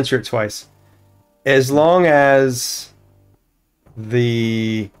I'll answer it twice. As long as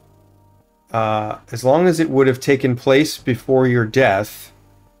it would have taken place before your death,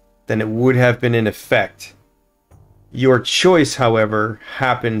 then it would have been in effect. Your choice, however,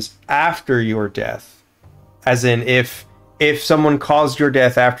 happens after your death. As in, if someone caused your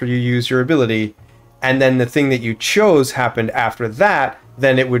death after you use your ability, and then the thing that you chose happened after that,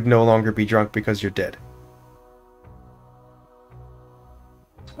 then it would no longer be drunk because you're dead.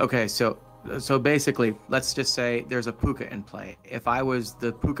 Okay, so basically, let's just say there's a puka in play. If I was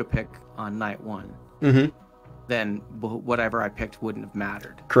the puka pick on night 1, then whatever I picked wouldn't have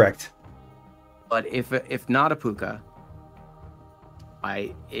mattered. Correct. But if not a puka,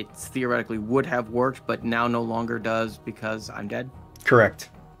 it theoretically would have worked, but now no longer does because I'm dead. Correct.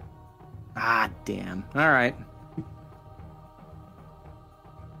 Ah, damn. All right.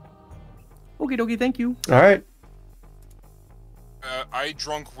 Okie dokie, thank you. All right. I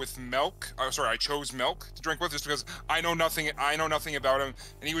drunk with milk. I chose milk to drink with just because I know nothing about him,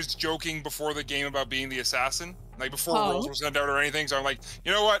 and he was joking before the game about being the assassin, like before rolls were sent out or anything. So I'm like,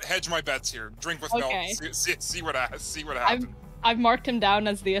 you know what? Hedge my bets here. Drink with milk. See what happens. I've marked him down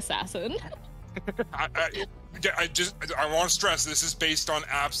as the assassin. I want to stress this is based on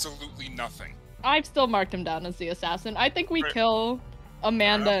absolutely nothing. I've still marked him down as the assassin. I think we kill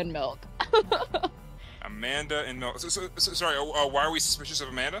Amanda and Milk. Amanda and Milk. Sorry, why are we suspicious of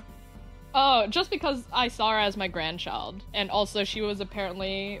Amanda? Oh, just because I saw her as my grandchild, and also she was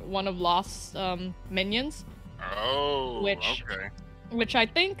apparently one of Lost's minions. Oh, okay. Which I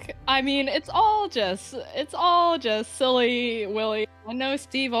think, I mean, it's all just silly Willy. I know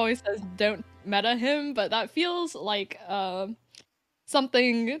Steve always says don't meta him, but that feels like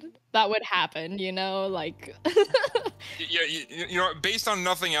something that would happen, you know, like. Yeah, you know, based on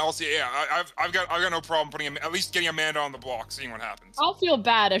nothing else, yeah, I've got no problem putting at least getting Amanda on the block, seeing what happens. I'll feel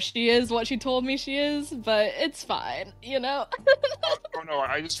bad if she is what she told me she is, but it's fine, you know. Oh no,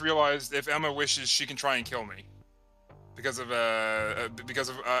 I just realized if Emma wishes, she can try and kill me. Because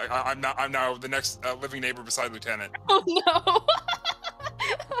I'm now the next living neighbor beside Lieutenant. Oh no!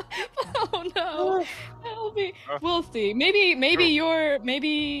 Oh no! Help me. We'll see. Maybe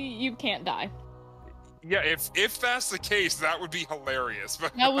you can't die. Yeah, if that's the case, that would be hilarious.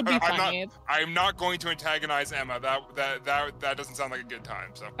 But that would be funny. I'm not going to antagonize Emma. That doesn't sound like a good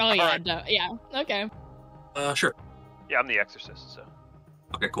time. So. Oh yeah, no, yeah, okay. Sure. Yeah, I'm the exorcist. So.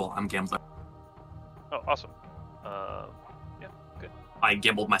 Okay, cool. I'm gambler. Oh, awesome. Yeah, good. I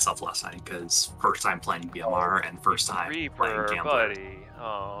gambled myself last night because first time playing BMR and first time playing Gambler. Buddy.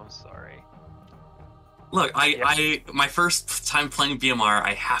 Oh, I'm sorry. Look, my first time playing BMR,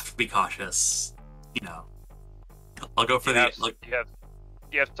 I have to be cautious. You know, I'll go for the. Do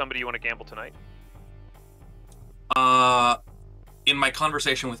you have somebody you want to gamble tonight? In my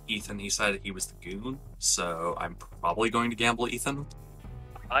conversation with Ethan, he said he was the goon, so I'm probably going to gamble Ethan.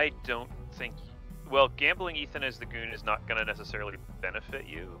 I don't think. Well, gambling Ethan as the goon is not going to necessarily benefit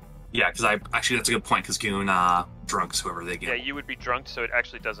you. Yeah, because that's a good point. Because goon drunks whoever they gamble. Yeah, you would be drunk, so it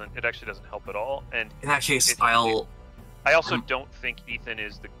actually doesn't help at all. And in that case, I also don't think Ethan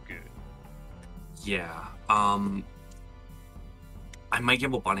is the goon. Yeah. I might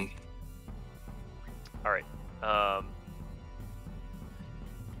gamble Bunny. All right.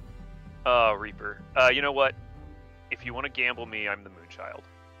 Reaper. You know what? If you want to gamble me, I'm the Moonchild.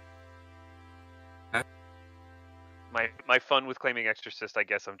 Okay. My fun with claiming Exorcist, I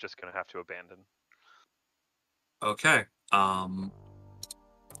guess I'm just gonna have to abandon. Okay.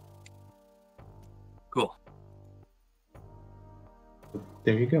 Cool.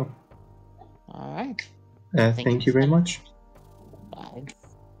 There you go. All right. Thank you very much. Bye.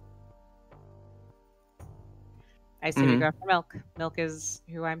 I see you go for Milk. Milk is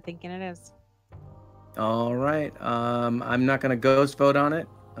who I'm thinking it is. All right. I'm not gonna ghost vote on it.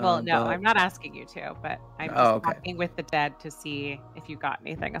 Well, no, I'm not asking you to, but I'm just okay. talking with the dead to see if you got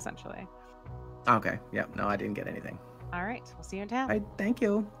anything, essentially. Okay. Yep. No, I didn't get anything. All right. We'll see you in town. All right. Thank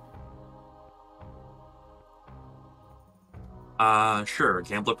you. Sure.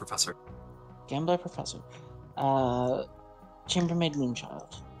 Gambler Professor. Gambler Professor. Chambermaid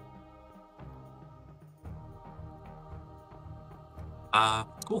Moonchild.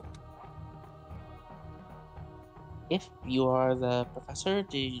 Cool. If you are the professor,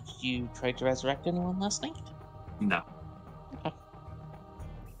 did you try to resurrect anyone last night? No. Okay.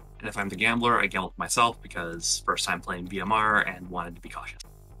 And if I'm the gambler, I gambled myself because first time playing BMR and wanted to be cautious.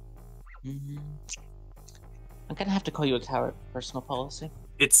 I'm gonna have to call you a coward. Personal policy.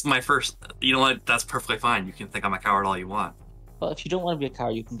 It's my first. You know what? That's perfectly fine. You can think I'm a coward all you want. Well, if you don't want to be a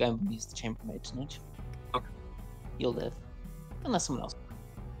coward, you can go and use the chambermaid tonight. Okay. You'll live. Unless someone else.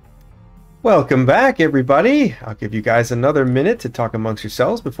 Welcome back, everybody. I'll give you guys another minute to talk amongst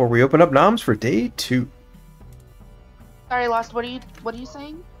yourselves before we open up noms for day 2. Sorry, Lost. What are you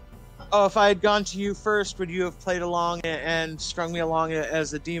saying? Oh, if I had gone to you first, would you have played along and strung me along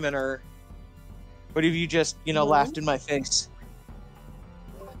as a demon, or would have you just, laughed in my face?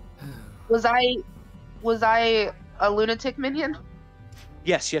 Was I a lunatic minion?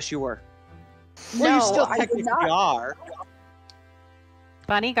 Yes, you were. No, Well, you still I would technically not. are.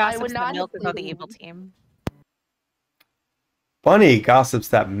 Bunny gossips would that not Milk have is on the been- evil team. Bunny gossips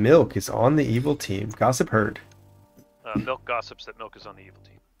that Milk is on the evil team. Gossip heard. Milk gossips that Milk is on the evil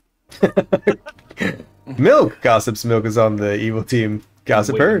team. Milk gossips Milk is on the evil team.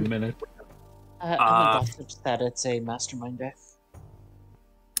 Gossip Wait a heard. minute. Emma gossips that it's a mastermind day.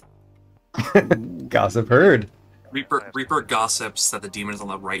 Gossip heard. Reaper gossips that the demon is on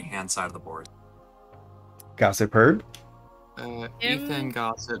the right-hand side of the board. Gossip heard. Ethan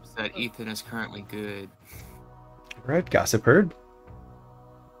gossips that Ethan is currently good. Right, gossip heard.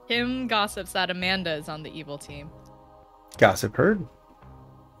 Kim gossips that Amanda is on the evil team. Gossip heard.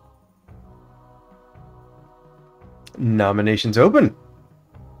 Nominations open.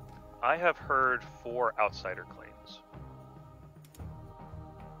 I have heard 4 outsider claims.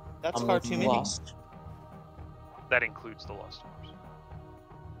 That's far too many. Lost. That includes the Lost Stars.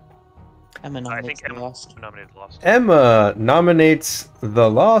 Emma I nominates think the Emma Lost. nominated Lost. Emma nominates the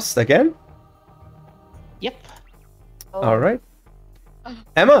Lost again. Yep. All right.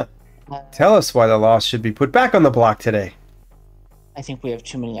 Emma, tell us why the Lost should be put back on the block today. I think we have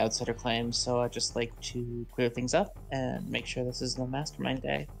too many outsider claims, so I'd just like to clear things up and make sure this is the mastermind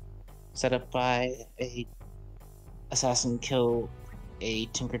day. Set up by a assassin kill, a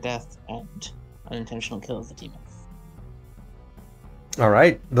tinker death, and unintentional kill of the demon. All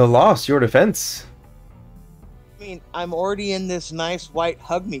right, the Lost, your defense. I mean, I'm already in this nice white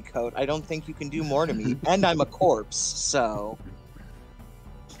hug me coat. I don't think you can do more to me. And I'm a corpse, so...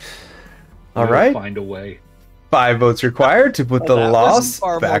 All We'll right. Find a way. 5 votes required to put the That wasn't Lost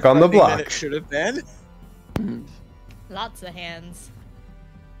far back more on the friendly than block. it should have been. Lots of hands.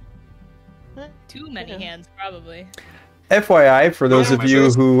 Too many hands, probably. FYI, for those of you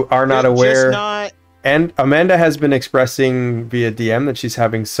who are not aware, and Amanda has been expressing via DM that she's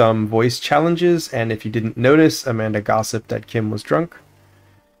having some voice challenges, and if you didn't notice, Amanda gossiped that Kim was drunk.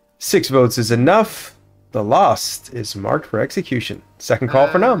 6 votes is enough. The Lost is marked for execution. Second call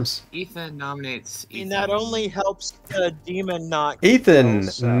for noms. Ethan nominates I mean, Ethan. that only helps the demon not... Ethan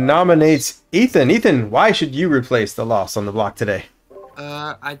nominates Ethan. Ethan, why should you replace the Lost on the block today?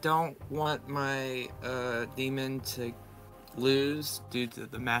 I don't want my demon to lose due to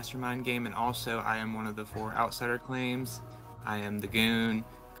the mastermind game, and also I am one of the 4 outsider claims. I am the goon,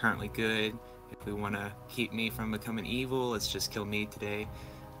 currently good. If we want to keep me from becoming evil, let's just kill me today.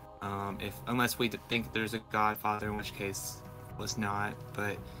 Unless we think there's a godfather, in which case let's not.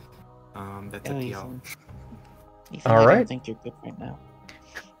 But that's up to y'all. Ethan, All I right. don't think you're good right now.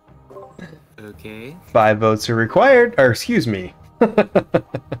 Okay. 5 votes are required, or excuse me.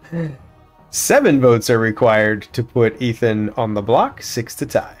 7 votes are required to put Ethan on the block. 6 to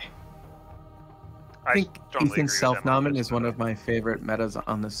tie. I think Ethan's self-nomin is one of my favorite metas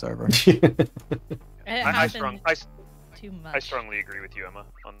on the server. I much. strongly agree with you, Emma,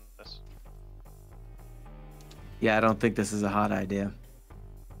 on this. Yeah, I don't think this is a hot idea.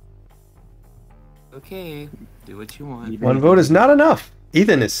 Okay, do what you want. 1 vote is not enough.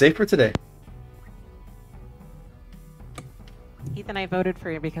 Ethan is safe for today. Ethan, I voted for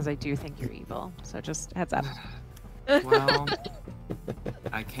you because I do think you're evil. So just heads up. Well,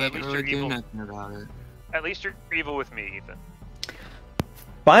 I can't least really you're do evil. nothing about it. At least you're evil with me, Ethan.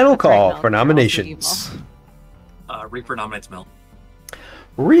 Final That's right, call Mel. for You're also nominations. Reaper nominates Milk.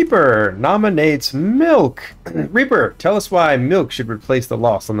 Reaper nominates Milk. Reaper, tell us why Milk should replace the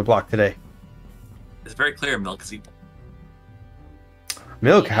Lost on the block today. It's very clear Milk is evil.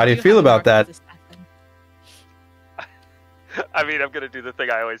 Milk, how do you feel about that? I mean, I'm gonna do the thing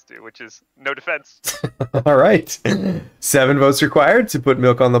I always do, which is no defense. All right. 7 votes required to put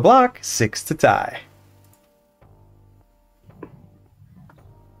Milk on the block. 6 to tie.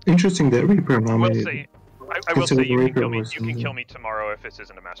 Interesting that Reaper I will nominated. say, I will say you can Reaper kill me. was You can in kill the- me tomorrow if this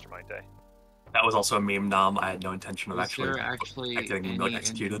isn't a mastermind day. That was also a meme nom. I had no intention of Is actually there actually getting Milk any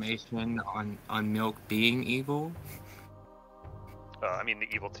executed. information on Milk being evil? I mean, the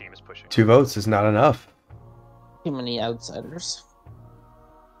evil team is pushing. 2 votes is not enough. Too many outsiders.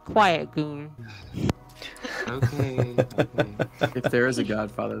 Quiet goon. Okay. If there is a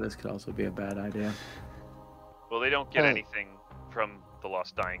godfather, this could also be a bad idea. Well, they don't get anything from the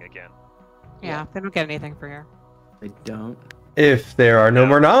Lost dying again. Yeah, they don't get anything for here. They don't. If there are no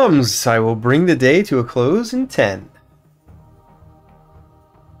more noms, I will bring the day to a close in 10.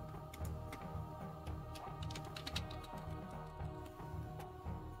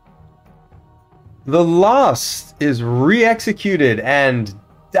 The Lost is re-executed and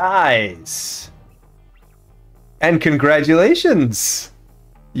dies. And congratulations!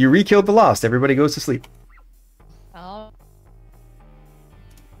 You re-killed the Lost. Everybody goes to sleep. Oh.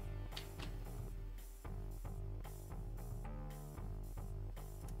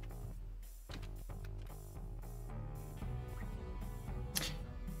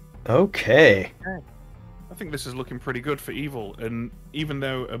 Okay. I think this is looking pretty good for Evil, and even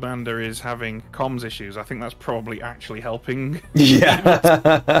though Amanda is having comms issues, I think that's probably actually helping.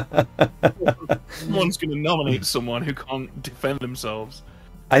 Yeah. Someone's going to nominate someone who can't defend themselves.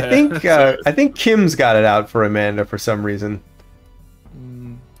 I think Kim's got it out for Amanda for some reason.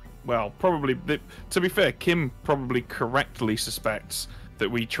 Well, probably. To be fair, Kim probably correctly suspects that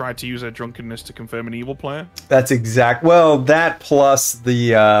we tried to use her drunkenness to confirm an evil player. That's exact. Well, that plus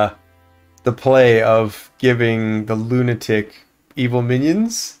the play of giving the lunatic evil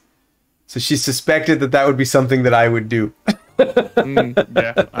minions. So she suspected that that would be something that I would do.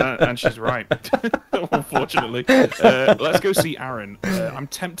 Yeah, and she's right. Unfortunately, let's go see Aaron. I'm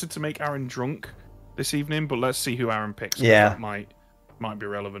tempted to make Aaron drunk this evening, but let's see who Aaron picks. Yeah, that might be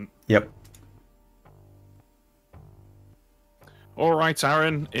relevant. Yep. All right,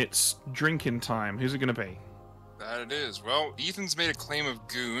 Aaron, it's drinking time. Who's it going to be? That it is. Well, Ethan's made a claim of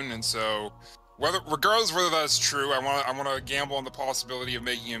goon, and so regardless of whether that's true, I want to gamble on the possibility of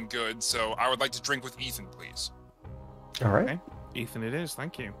making him good. So I would like to drink with Ethan, please. All right. Okay. Ethan it is,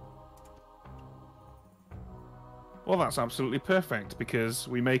 thank you. Well, that's absolutely perfect, because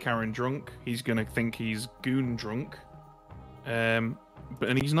we make Aaron drunk, he's going to think he's goon drunk, and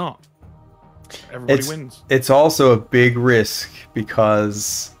he's not. Everybody wins. It's also a big risk,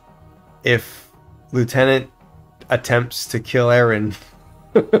 because if Lieutenant attempts to kill Aaron,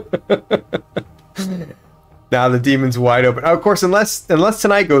 now the demon's wide open. Of course, unless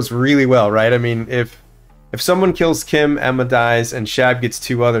tonight goes really well, right? I mean, if someone kills Kim, Emma dies, and Shab gets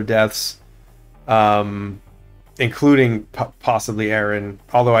 2 other deaths, including possibly Aaron,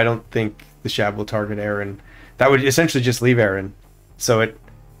 although I don't think the Shab will target Aaron, that would essentially just leave Aaron. So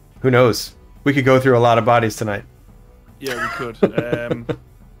who knows? We could go through a lot of bodies tonight. Yeah, we could.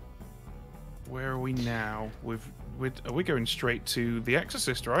 Where are we now? Are we going straight to the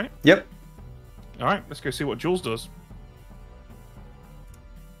Exorcist, right? Yep. All right, let's go see what Jules does.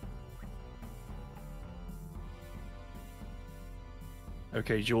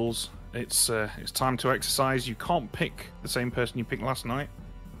 Okay, Jules, it's time to exercise. You can't pick the same person you picked last night.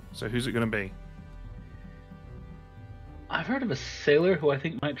 So who's it going to be? I've heard of a sailor who I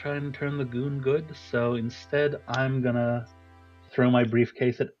think might try and turn the goon good, so instead I'm gonna throw my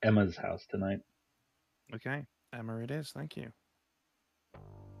briefcase at Emma's house tonight. Okay, Emma it is, thank you.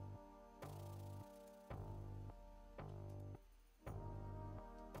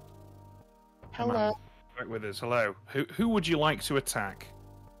 Hello. Emma, back with us. Hello. Who would you like to attack?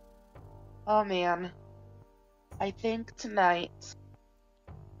 Oh man. I think tonight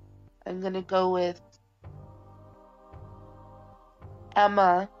I'm gonna go with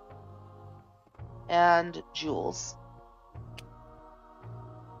Emma and Jules.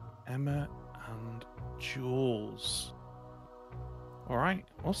 Emma and Jules. All right,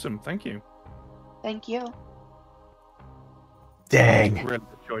 awesome. Thank you. Thank you. Dang. Really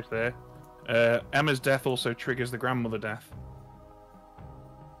good choice there. Emma's death also triggers the grandmother death.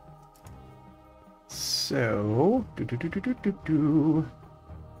 So,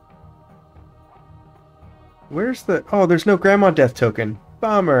 where's the... Oh, there's no grandma death token.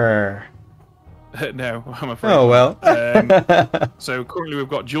 Bummer. No, I'm afraid. Oh, well. So currently we've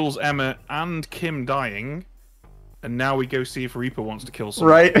got Jules, Emma, and Kim dying. And now we go see if Reaper wants to kill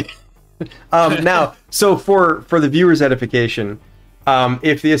someone. Right. Now, so for the viewer's edification,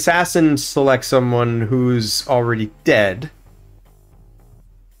 if the assassin selects someone who's already dead,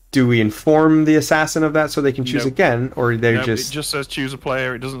 do we inform the assassin of that so they can choose again, or they just... It just says choose a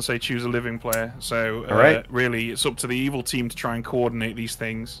player. It doesn't say choose a living player. So really, it's up to the evil team to try and coordinate these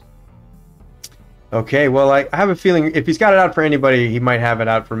things. Okay, well, I have a feeling if he's got it out for anybody, he might have it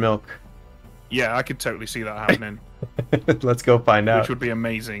out for Milk. Yeah, I could totally see that happening. Let's go find out. Which would be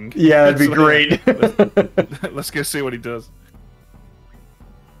amazing. Yeah, that'd be great. Let's go see what he does.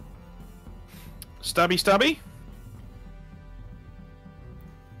 Stabby, stabby?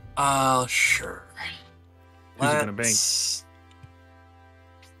 Sure. Who's it gonna be?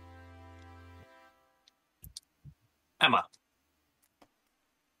 Emma.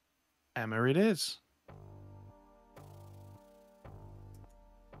 Emma it is.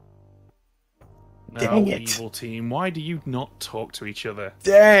 Dang No, it. evil team, why do you not talk to each other?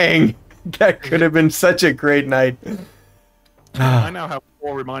 Dang! That could have been such a great night. I now have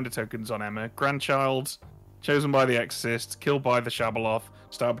 4 reminder tokens on Emma. Grandchild, chosen by the Exorcist, killed by the Shabaloth,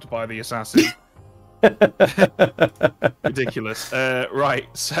 stabbed by the assassin. Ridiculous. Right,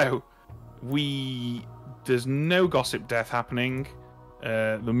 so there's no gossip death happening.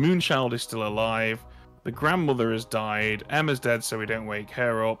 The Moonchild is still alive. The grandmother has died. Emma's dead, so we don't wake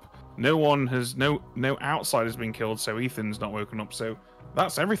her up. No outside has been killed, so Ethan's not woken up. So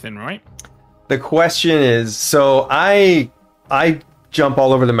that's everything, right? The question is, so I jump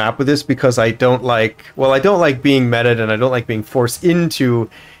all over the map with this because I don't like being meted, and I don't like being forced into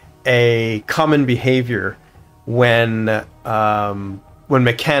a common behavior when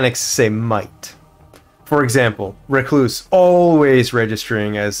mechanics say might. For example, Recluse always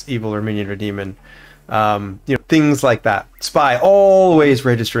registering as evil or minion or demon. Things like that. Spy always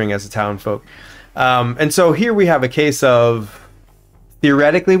registering as a townfolk. And so here we have a case of,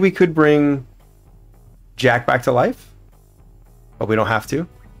 theoretically we could bring Jack back to life, but we don't have to.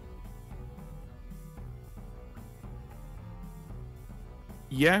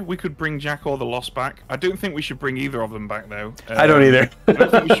 Yeah, we could bring Jack or the Lost back. I don't think we should bring either of them back, though. I don't either. I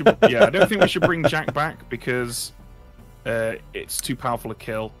don't think we should bring Jack back because it's too powerful a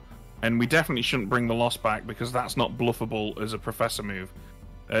kill. And we definitely shouldn't bring the Lost back because that's not bluffable as a Professor move.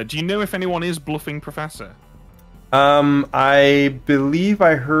 Do you know if anyone is bluffing Professor? I believe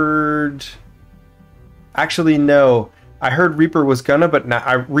I heard... Actually, no. I heard Reaper was gonna, but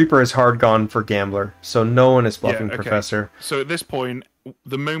now Reaper is hard gone for Gambler, so no one is bluffing Professor. So at this point,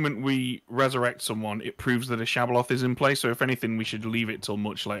 the moment we resurrect someone, it proves that a Shabaloth is in play, so if anything, we should leave it till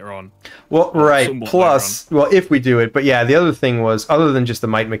much later on. Well, right. Plus, well, if we do it, but yeah, the other thing was, other than just the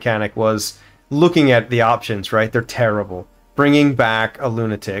might mechanic, was looking at the options, right? They're terrible. Bringing back a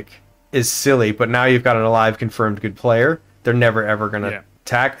lunatic is silly, but now you've got an alive, confirmed good player. They're never, ever going to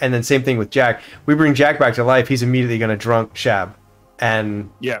attack. And then same thing with Jack. We bring Jack back to life, he's immediately going to drunk Shab. And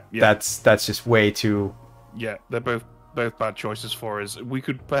that's just way too... Yeah, they're both bad choices for us. We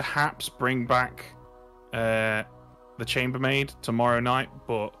could perhaps bring back the Chambermaid tomorrow night,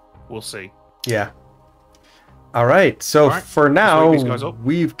 but we'll see. Yeah. All right. So for now,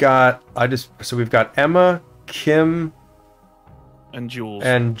 we've got we've got Emma, Kim, and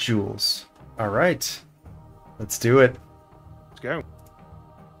Jules. All right. Let's do it. Let's go.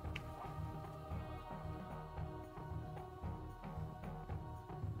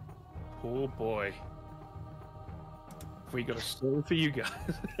 Oh boy. We got a story for you guys.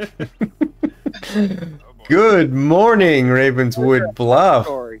 Good morning, Ravenswood Bluff.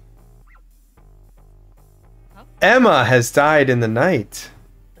 Emma has died in the night.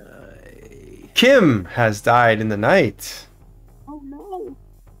 Kim has died in the night. Oh no.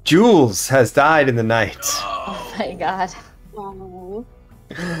 Jules has died in the night. Oh my god. Wow.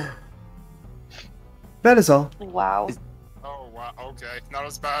 That is all. Wow. Oh wow. Okay. Not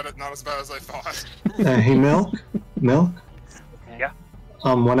as bad as I thought. Hey, Milk. Yeah.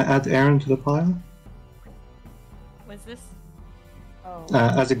 Want to add Aaron to the pile? Was this? Oh.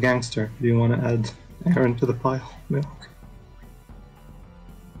 As a gangster, do you want to add Aaron to the pile, Milk?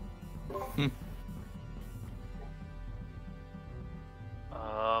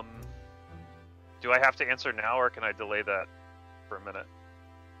 Do I have to answer now, or can I delay that for a minute?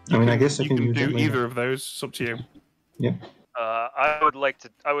 I mean, I guess I you can do use it later. either of those. It's up to you. Yeah. I would like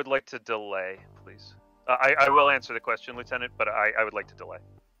to delay, please. I will answer the question, Lieutenant, but I would like to delay.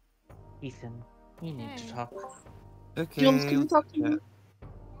 Ethan, you need to talk. Okay. Jules, can you talk to me?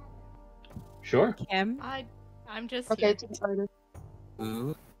 Sure. Kim? I'm just Okay, here. it's excited.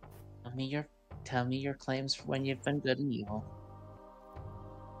 Ooh. Tell me your claims for when you've been good and evil.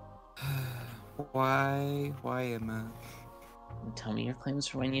 Why, Emma? Tell me your claims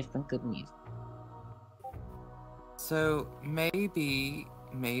for when you've been good and evil. So maybe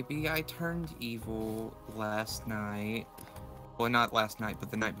I turned evil last night. Well, not last night,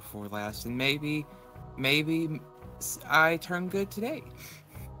 but the night before last, and maybe I turned good today.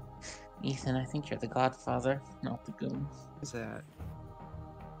 Ethan, I think you're the Godfather, not the goon. What is that?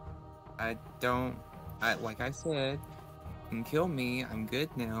 Like I said, you can kill me. I'm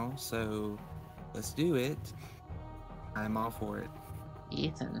good now, so let's do it. I'm all for it.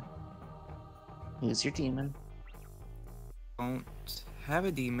 Ethan, who's your demon? Don't have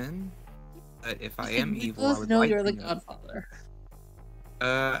a demon, but if I Ethan, am we evil, both I would know like you're to the know. Godfather.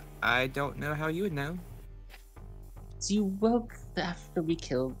 I don't know how you would know. So you woke after we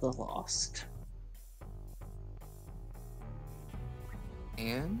killed the Lost.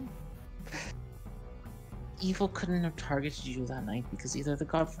 And? Evil couldn't have targeted you that night because either the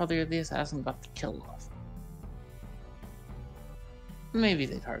Godfather or the Assassin got the kill off. Maybe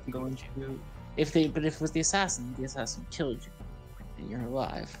they targeted you. But if it was the Assassin killed you. and you're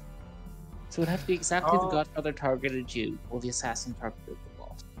alive. So it would have to be exactly the Godfather targeted you, or the assassin targeted the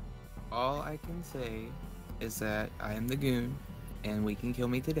boss. All I can say is that I am the goon, and we can kill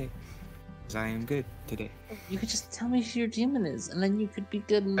me today. Because I am good today. You could just tell me who your demon is, and then you could be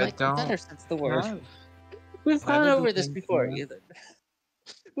good in I like the better don't sense of the word. have- We've gone have a over this demon, before, Emma. either.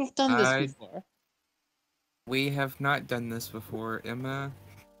 We've done this before. We have not done this before, Emma.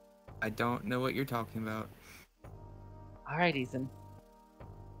 I don't know what you're talking about. Alright, Ethan.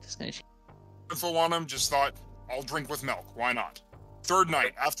 Just gonna Info on him, just thought, I'll drink with milk. Why not? Third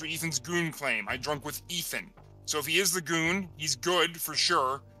night, after Ethan's goon claim, I drunk with Ethan. So if he is the goon, he's good for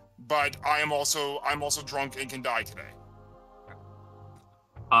sure, but I'm also drunk and can die today.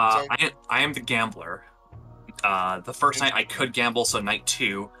 I am the gambler. The first night I could gamble, so night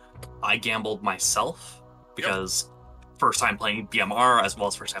 2, I gambled myself because first time playing BMR as well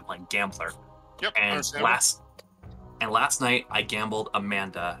as first time playing Gambler. Yep. And last night I gambled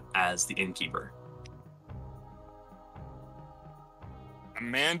Amanda as the innkeeper.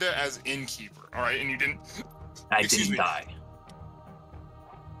 Amanda as innkeeper. All right, and you didn't. I didn't die.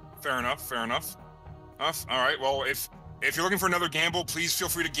 Fair enough. Fair enough. All right. Well, if you're looking for another gamble, please feel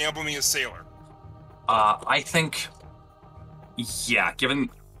free to gamble me as sailor. I think, yeah. Given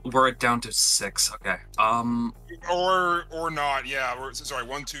we're down to 6, okay. Or not. Yeah. Sorry.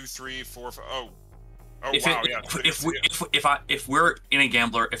 1, 2, 3, 4, 5. Oh. Oh wow. Yeah. If we're in a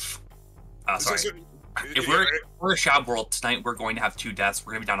gambler, if we're in a Shab world tonight, we're going to have 2 deaths.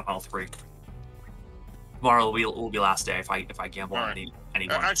 We're gonna be down to final 3. Tomorrow will be last day if I gamble on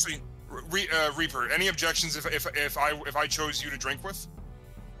anyone. Actually, Reaper, any objections if I chose you to drink with?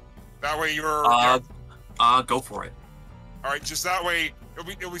 That way you're. Go for it. All right, just that way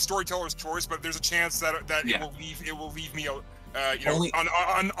it'll be storyteller's choice, but there's a chance that it will leave me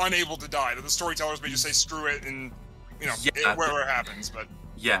unable to die. That the storytellers may just say screw it and wherever it happens, but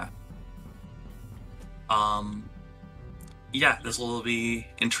yeah. Yeah, this will be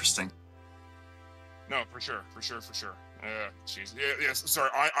interesting. No, for sure. Jeez. Yes. Sorry,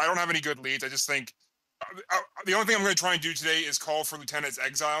 I don't have any good leads. I just think the only thing I'm going to try and do today is call for Lieutenant's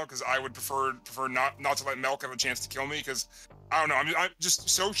exile because I would prefer not to let Melk have a chance to kill me because I don't know. I'm just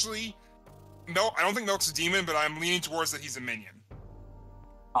socially. No, I don't think Melk's a demon, but I'm leaning towards that he's a minion.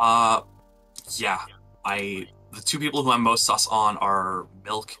 Yeah. The 2 people who I'm most sus on are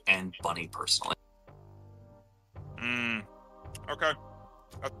Milk and Bunny personally. Okay.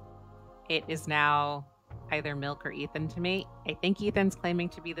 It is now either Milk or Ethan to me. I think Ethan's claiming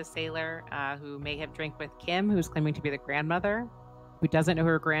to be the sailor who may have drank with Kim, who's claiming to be the grandmother, who doesn't know who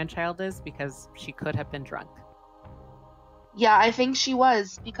her grandchild is because she could have been drunk. Yeah, I think she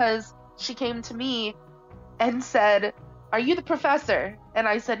was because she came to me and said, "Are you the professor?" And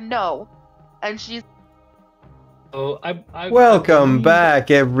I said no. And she's Welcome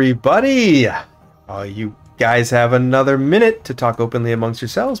back, everybody. You guys have another minute to talk openly amongst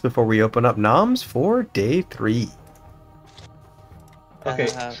yourselves before we open up noms for day 3. Okay,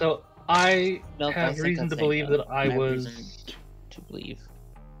 so I have think reason I'll to say believe no. that I have was. reason to believe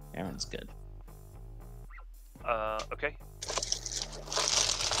Aaron's good. Okay.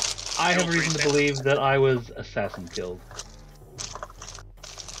 I have reason to believe that I was assassin killed.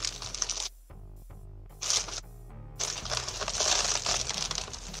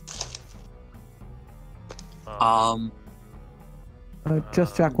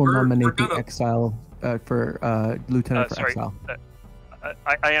 Just Jack will nominate the exile for lieutenant for sorry. exile.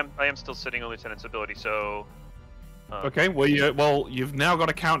 I am still sitting on lieutenant's ability, so. Okay, well, you've now got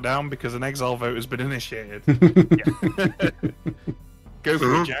a countdown because an exile vote has been initiated. Go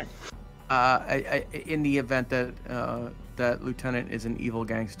for it, Jack. In the event that that lieutenant is an evil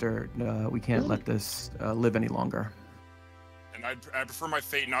gangster, we can't let this live any longer. And I prefer my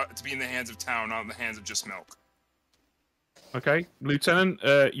fate not to be in the hands of town, not in the hands of just Milk. Okay, Lieutenant,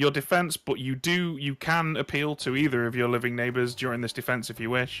 your defense, but you can appeal to either of your living neighbors during this defense if you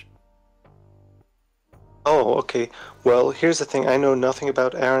wish. Oh, okay. Well, here's the thing. I know nothing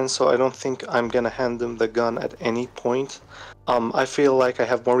about Aaron, so I don't think I'm gonna hand him the gun at any point. I feel like I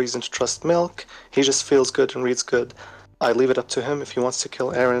have more reason to trust Milk. He just feels good and reads good. I leave it up to him if he wants to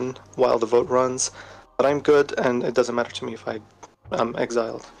kill Aaron while the vote runs. But I'm good, and it doesn't matter to me if I'm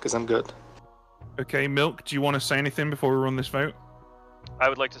exiled, because I'm good. Okay, Milk, do you want to say anything before we run this vote? I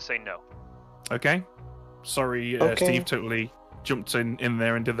would like to say no. Okay. Sorry, Okay. Steve totally jumped in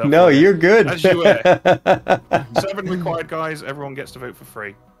there and did that. No, for you. you're good. As you were. 7 required, guys. Everyone gets to vote for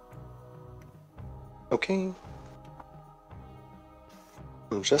free. Okay.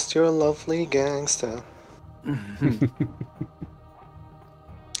 I'm just your lovely gangster.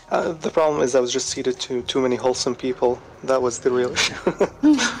 The problem is I was just seated to too many wholesome people. That was the real issue.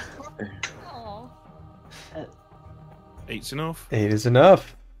 Eight's enough. 8 is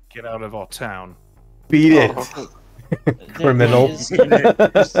enough. Get out of our town. Beat it. Criminal.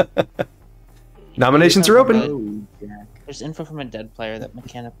 Nominations are open. There's info from a dead player that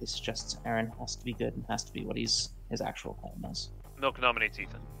mechanically suggests Aaron has to be good and has to be what his actual claim is. Milk nominates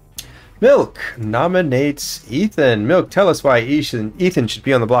Ethan. Milk nominates Ethan. Milk, tell us why Ethan should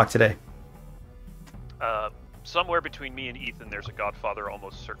be on the block today. Somewhere between me and Ethan, there's a Godfather,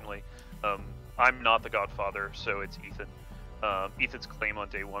 almost certainly. I'm not the Godfather, so it's Ethan. Ethan's claim on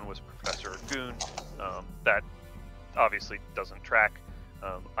day 1 was Professor Goon. That obviously doesn't track.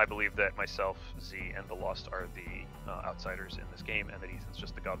 I believe that myself, Z, and the Lost are the outsiders in this game, and that Ethan's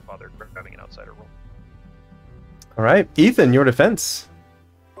just the Godfather grabbing an outsider role. All right, Ethan, your defense.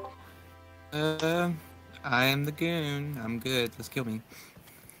 I am the goon. I'm good. Let's kill me.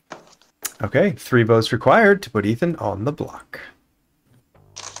 Okay, 3 votes required to put Ethan on the block.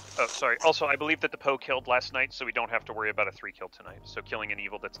 Oh, sorry. Also, I believe that the Poe killed last night, so we don't have to worry about a 3 kill tonight. So killing an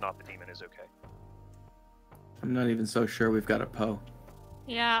evil that's not the demon is okay. I'm not even so sure we've got a Poe.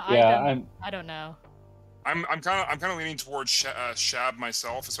 Yeah, I don't know. I'm kind of leaning towards Shab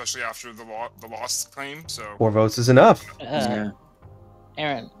myself, especially after the Lost claim. So 4 votes is enough.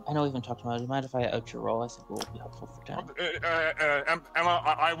 Aaron, I know we've been talking about it. Do you mind if I out your roll? I think it will be helpful for town. Emma,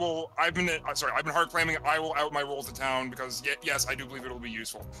 I will. I've been hard claiming. I will out my roll to town because yes, I do believe it'll be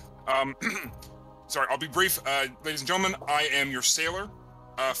useful. Sorry, I'll be brief, ladies and gentlemen. I am your sailor.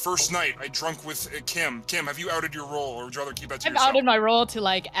 First night, I drunk with Kim. Kim, have you outed your role, or would you rather keep that to yourself? I've outed my role to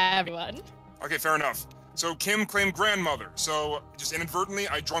like everyone. Okay, fair enough. So Kim claimed grandmother. So just inadvertently,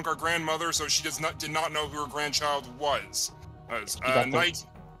 I drunk our grandmother, so she did not know who her grandchild was. Night.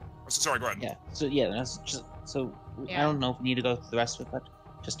 Oh, sorry, go ahead. Yeah. So yeah, that's just so. I don't know if we need to go through the rest of it, but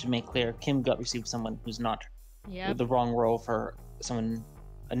just to make clear, Kim got received someone who's not the wrong role for someone,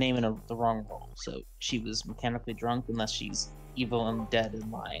 a name in the wrong role. So she was mechanically drunk unless she's evil and dead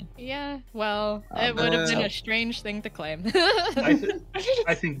and lying. Yeah. Well, it would have been a strange thing to claim.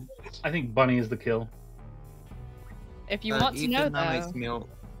 I think Bunny is the kill. If you want to know, though.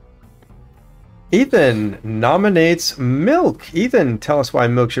 Ethan nominates Milk. Ethan, tell us why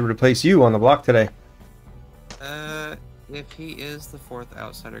Milk should replace you on the block today. If he is the 4th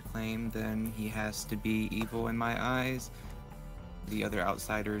outsider claim, then he has to be evil in my eyes. The other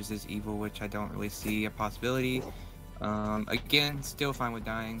outsiders is evil, which I don't really see a possibility. Again, still fine with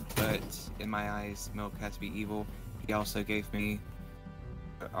dying, but in my eyes, Milk has to be evil. He also gave me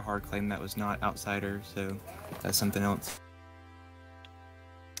a hard claim that was not outsider, so that's something else.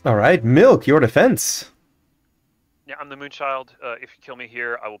 All right, Milk, your defense. Yeah, I'm the Moonchild. If you kill me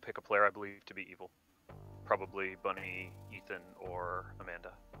here, I will pick a player I believe to be evil. Probably Bunny, Ethan, or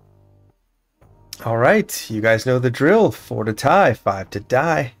Amanda. All right, you guys know the drill. 4 to tie, 5 to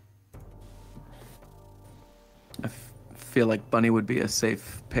die. I feel like Bunny would be a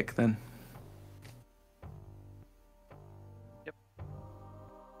safe pick then. Yep.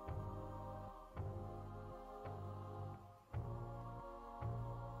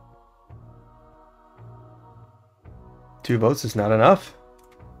 Two votes is not enough.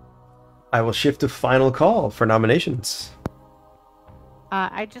 I will shift to final call for nominations.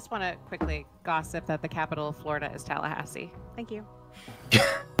 I just want to quickly gossip that the capital of Florida is Tallahassee. Thank you.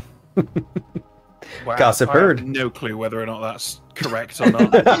 Wow, Gossip I heard. have no clue whether or not that's correct or not.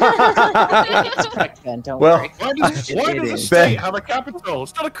 It's correct, Ben. Don't Well, worry. Why does a state Ben. have a capital?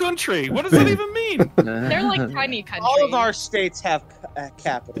 It's not a country. What does that even mean? They're like tiny countries. All of our states have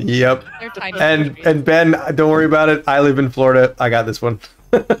capitals. Yep. They're tiny And countries. and Ben, don't worry about it. I live in Florida. I got this one.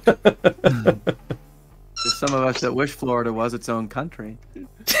 There's some of us that wish Florida was its own country.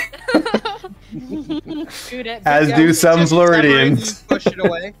 As do some Floridians. Push it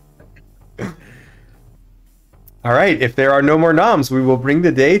away. All right, if there are no more noms, we will bring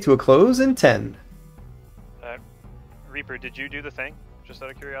the day to a close in 10. Reaper, did you do the thing? Just out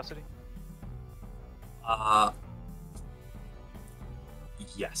of curiosity.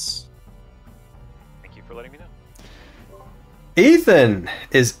 Yes. Thank you for letting me know. Ethan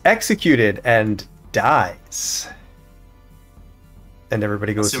is executed and dies. And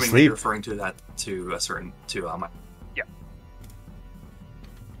everybody goes Assuming to that you're sleep. referring to that to a certain my. Yeah.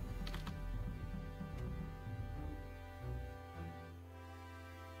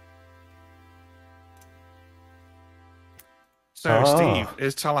 So, Ah. Steve,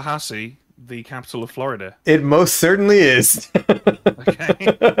 is Tallahassee the capital of Florida? It most certainly is.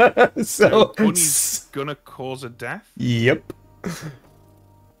 Okay. So, Bunny's gonna cause a death? yep.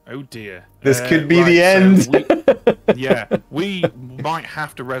 Oh dear. This could be right, the end. Yeah, we might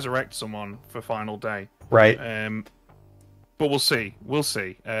have to resurrect someone for final day. Right. But we'll see. We'll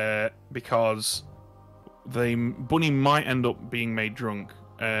see. Because Bunny might end up being made drunk.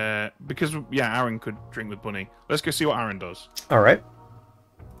 Because yeah, Aaron could drink with Bunny. Let's go see what Aaron does. All right.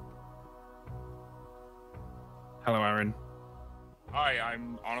 Hello, Aaron. Hi,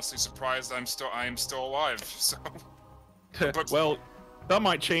 I'm honestly surprised I am still alive. So, well, that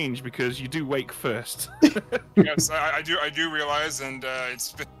might change because you do wake first. yes, I do realize, and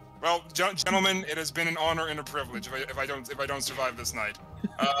it's been, well, gentlemen, it has been an honor and a privilege if I don't survive this night.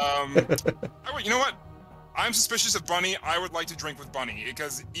 You know what? I'm suspicious of Bunny. I would like to drink with Bunny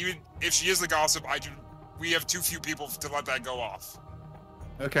because even if she is the gossip, we have too few people to let that go off.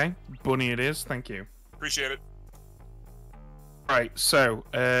 Okay, Bunny it is. Thank you. Appreciate it. Right, so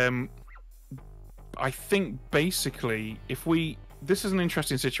I think basically this is an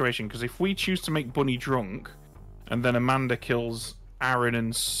interesting situation because if we choose to make Bunny drunk and then Amanda kills Aaron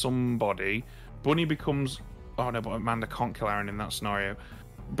and somebody, Bunny becomes... Oh no, but Amanda can't kill Aaron in that scenario.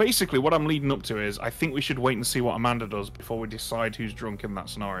 Basically, what I'm leading up to is I think we should wait and see what Amanda does before we decide who's drunk in that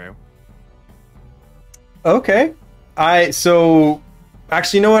scenario. Okay.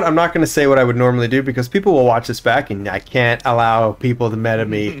 Actually, you know what? I'm not going to say what I would normally do because people will watch this back and I can't allow people to meta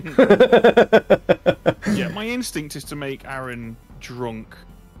me. Yeah, my instinct is to make Aaron drunk.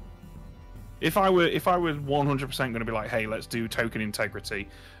 If I were 100% going to be like, hey, let's do token integrity,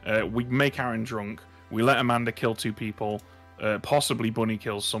 we make Aaron drunk, we let Amanda kill 2 people, possibly Bunny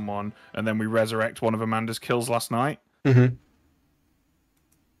kills someone, and then we resurrect one of Amanda's kills last night. Mm-hmm.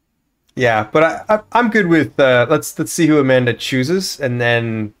 Yeah, but I'm good with let's see who Amanda chooses and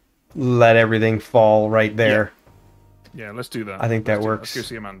then let everything fall right there. Yeah, let's do that. I think that works. Let's go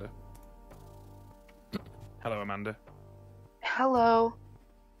see Amanda. Hello, Amanda. Hello.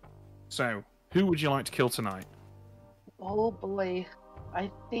 So, who would you like to kill tonight? Oh boy.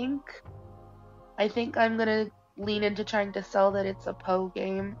 I think I'm gonna lean into trying to sell that it's a Poe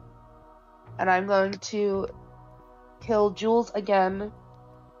game. And I'm going to kill Jules again.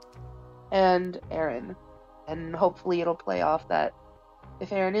 And Aaron. And hopefully it'll play off that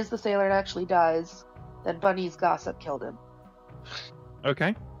if Aaron is the sailor and actually dies, then Bunny's gossip killed him.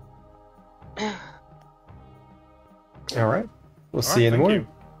 Okay. All right. We'll see you in the morning.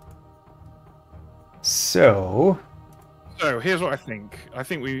 So here's what I think. I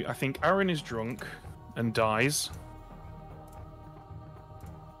think Aaron is drunk and dies.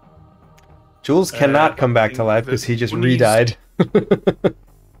 Jules cannot come back to life because he just re-died.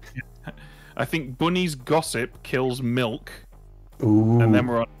 I think Bunny's gossip kills Milk. Ooh. And then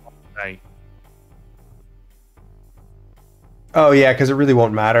we're on day. Oh yeah, because it really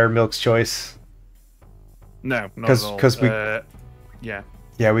won't matter. Milk's choice. No, not at all. Because we. Yeah.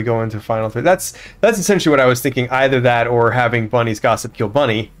 Yeah, we go into final 3. That's essentially what I was thinking. Either that or having Bunny's gossip kill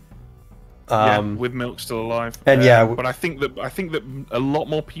Bunny. With Milk still alive. And but I think that a lot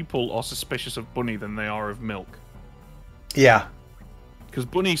more people are suspicious of Bunny than they are of Milk. Yeah. Because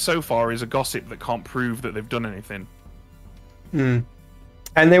Bunny so far is a gossip that can't prove that they've done anything. Hmm.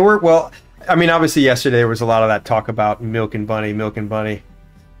 And they were, well, I mean, obviously yesterday there was a lot of that talk about Milk and Bunny.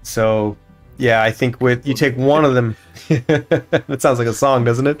 So, yeah, I think you take one of them. That sounds like a song,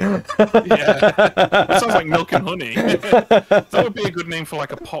 doesn't it? Yeah. It sounds like Milk and Honey. That would be a good name for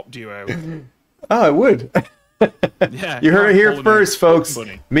like a pop duo. Oh, it would. Yeah, you heard it here first, folks.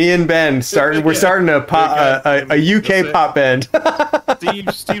 Me and Ben we're starting a UK pop band.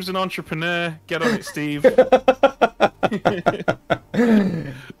 Steve's an entrepreneur. Get on it, Steve.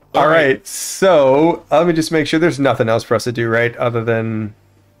 All right, so let me just make sure there's nothing else for us to do, right? Other than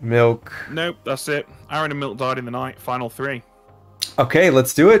Milk. Nope, that's it. Aaron and Milk died in the night. Final 3. Okay,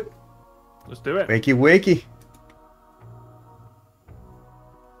 let's do it. Let's do it. Wakey, wakey.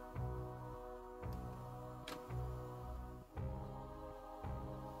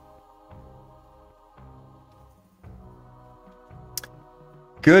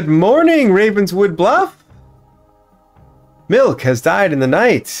 Good morning, Ravenswood Bluff. Milk has died in the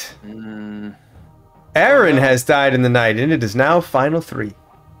night. Aaron has died in the night, and it is now final 3.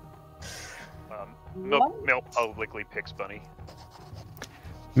 Milk publicly picks Bunny.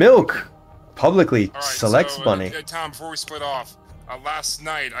 Milk publicly selects Bunny. Tom, before we split off, last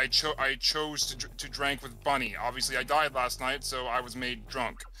night I chose to drink with Bunny. Obviously, I died last night, so I was made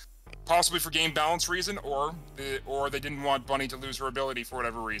drunk. Possibly for game balance reason, or they didn't want Bunny to lose her ability for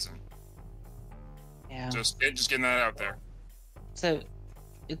whatever reason. Yeah. Just getting that out there. So,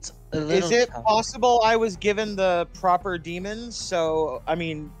 it's a little. Is it possible I was given the proper demons? So, I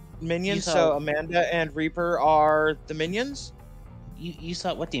mean, minions. So Amanda and Reaper are the minions. You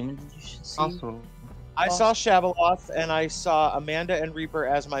saw what demon did you see? Also, I saw Shabalot, and I saw Amanda and Reaper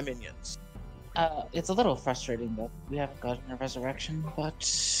as my minions. It's a little frustrating that we haven't gotten a resurrection,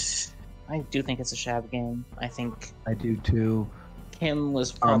 but I do think it's a Shab game. I think I do too. Kim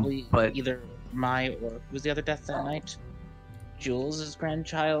was probably but- either my or who was the other death that night? Jules'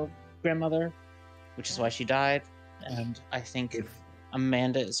 grandmother, which is why she died. And I think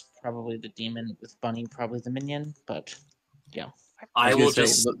Amanda is probably the demon with Bunny probably the minion, but yeah. I will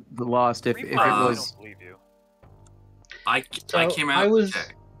just the Lost if Reaper, it I was. don't believe you. I So came out.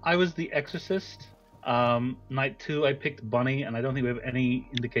 I was the Exorcist. Night 2, I picked Bunny, and I don't think we have any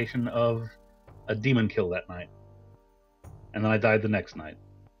indication of a demon kill that night. And then I died the next night.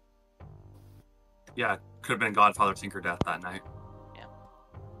 Yeah, could have been Godfather Tinker Death that night.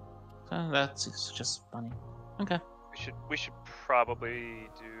 That's just Bunny. Okay. We should probably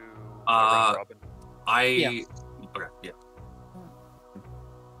do Uh, round robin. Okay, yeah.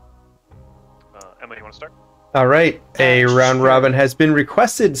 Emma, you want to start? All right, a round robin has been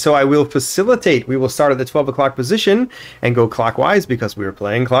requested, so I will facilitate. We will start at the 12 o'clock position and go clockwise because we are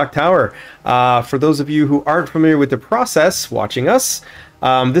playing Clocktower. For those of you who aren't familiar with the process watching us,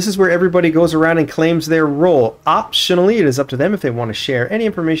 this is where everybody goes around and claims their role. Optionally, it is up to them if they want to share any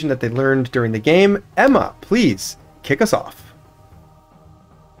information that they learned during the game. Emma, please kick us off.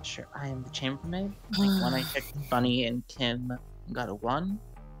 Sure, I am the chambermaid. When I picked Bunny and Kim got a 1,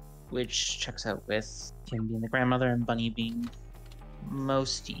 which checks out with Kim being the grandmother and Bunny being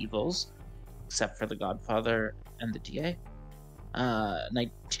most evils, except for the Godfather and the DA.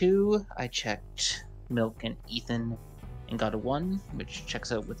 Night 2, I checked Milk and Ethan and got a 1, which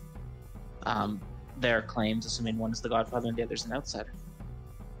checks out with their claims, assuming one is the Godfather and the other's an outsider.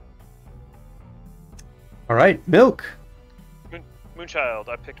 All right, Milk. Moonchild,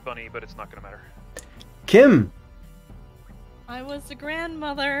 I picked Bunny, but it's not going to matter. Kim. I was the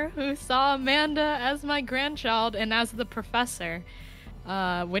grandmother who saw Amanda as my grandchild and as the professor,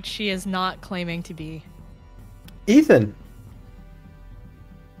 which she is not claiming to be. Ethan.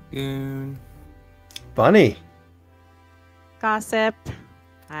 Goon. Bunny. Gossip.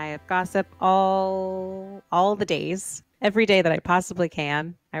 I have gossip all the days. Every day that I possibly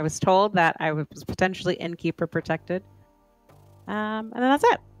can. I was told that I was potentially innkeeper protected. And then that's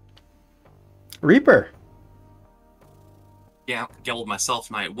it. Reaper. Yeah, gambled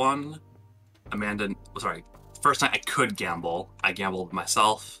myself night 1. First night I could gamble. I gambled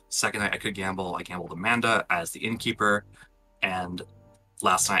myself. Second night I could gamble. I gambled Amanda as the innkeeper. And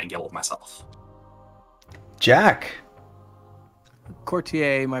last night I gambled myself. Jack.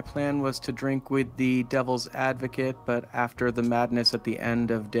 Courtier, my plan was to drink with the Devil's Advocate, but after the madness at the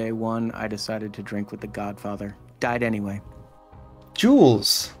end of day 1, I decided to drink with the Godfather. Died anyway.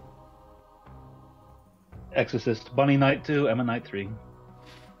 Jules. Exorcist, Bunny night 2, Emma night 3.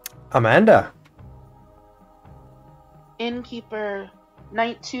 Amanda. Innkeeper,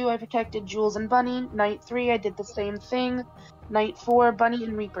 night 2, I protected Jules and Bunny. Night 3, I did the same thing. Night 4, Bunny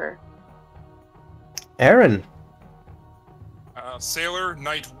and Reaper. Aaron. Sailor,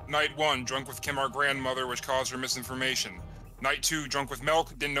 night 1, drunk with Kim, our grandmother, which caused her misinformation. Night 2, drunk with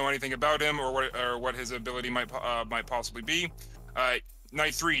Milk, didn't know anything about him or what his ability might possibly be.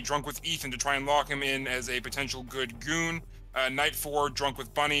 Night 3, drunk with Ethan to try and lock him in as a potential good goon. Night 4, drunk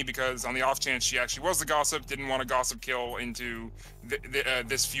with Bunny because on the off chance she actually was the gossip, didn't want a gossip kill into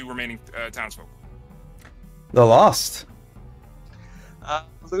this few remaining townsfolk. The Lost.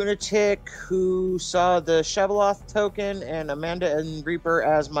 Lunatic, who saw the Shabalot token, and Amanda and Reaper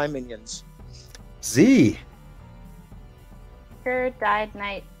as my minions. Z. Her died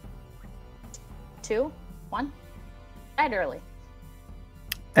night 2, 1. Died early.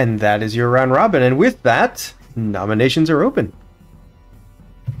 And that is your round robin. And with that, nominations are open.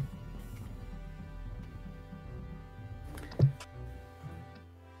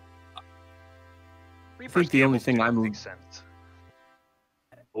 I think the only thing makes sense.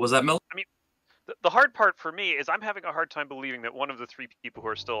 What was that, Mel? I mean, the hard part for me is I'm having a hard time believing that one of the 3 people who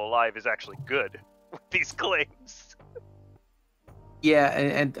are still alive is actually good with these claims. Yeah,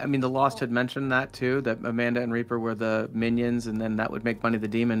 and I mean, the Lost had mentioned that too, that Amanda and Reaper were the minions, and then that would make Bunny the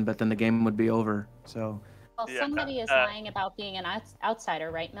demon, but then the game would be over, so... Well, somebody is lying about being an outsider,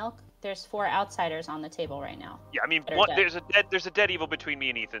 right, Milk? There's 4 outsiders on the table right now. Yeah, I mean, that are dead. there's a dead evil between me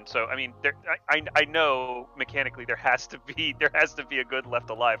and Ethan. So I mean, I know mechanically there has to be a good left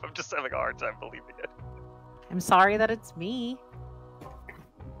alive. I'm just having a hard time believing it. I'm sorry that it's me.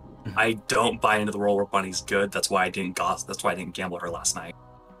 I don't buy into the role where Bunny's good. That's why I didn't gossip. That's why I didn't gamble her last night.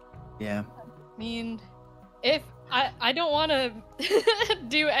 Yeah. I mean, if I don't want to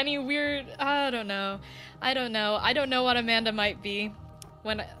do any weird. I don't know. I don't know what Amanda might be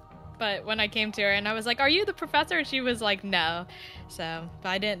but when I came to her and I was like, "Are you the professor?" And she was like, "No." So, but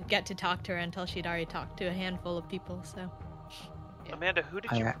I didn't get to talk to her until she'd already talked to a handful of people. So, Amanda, who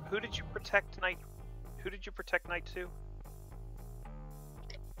did you protect night? Who did you protect night 2?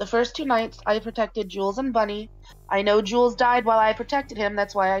 The first 2 nights, I protected Jules and Bunny. I know Jules died while I protected him.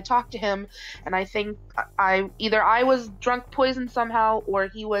 That's why I talked to him. And I think either I was drunk poisoned somehow, or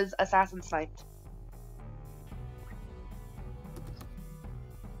he was assassin sniped.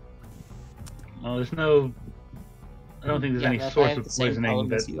 Well, there's no. I don't think there's any source of poisoning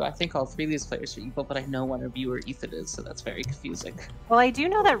that. I think all 3 of these players are evil, but I know one of you or Ethan is, so that's very confusing. Well, I do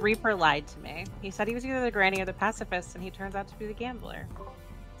know that Reaper lied to me. He said he was either the granny or the pacifist, and he turns out to be the gambler.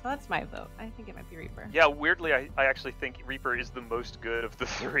 So that's my vote. I think it might be Reaper. Yeah, weirdly, I actually think Reaper is the most good of the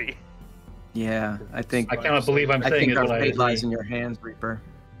 3. Yeah, I think. I cannot believe I'm saying it, I think but our fate lies in your hands, Reaper.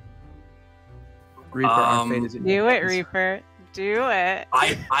 Reaper, our fate is in your hands. Do it, Reaper. Do it.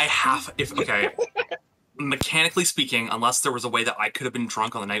 I have okay. Mechanically speaking, unless there was a way that I could have been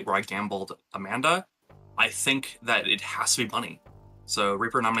drunk on the night where I gambled Amanda, I think that it has to be Bunny. So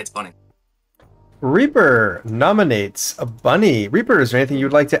Reaper nominates Bunny. Reaper nominates a Bunny. Reaper, is there anything you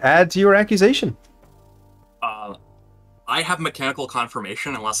would like to add to your accusation? I have mechanical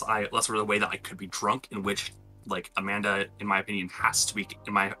confirmation unless there was a way that I could be drunk, in which, like, Amanda, in my opinion, has to be,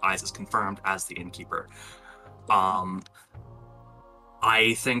 in my eyes, is confirmed as the innkeeper.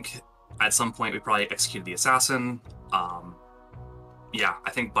 I think at some point we probably executed the assassin. Yeah, I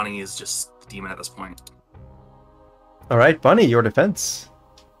think Bunny is just the demon at this point. All right, Bunny, your defense.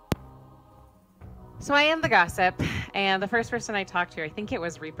 So I am the gossip, and the first person I talked to, I think it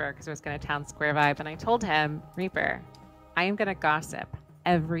was Reaper, because it was going to town square vibe, and I told him, Reaper, I am going to gossip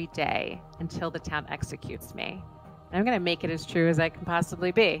every day until the town executes me. And I'm going to make it as true as I can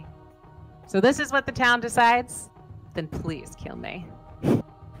possibly be. So this is what the town decides, then please kill me.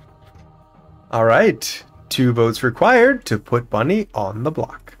 All right, 2 votes required to put Bunny on the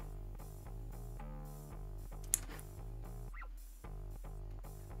block.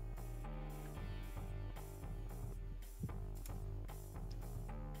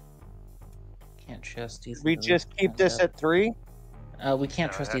 Can't trust Ethan. We just keep this at 3? We can't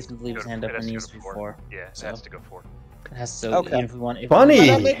trust Ethan to leave his hand up when he needs to be 4. Yeah, it has to go 4. It has to. Okay. If we want, Bunny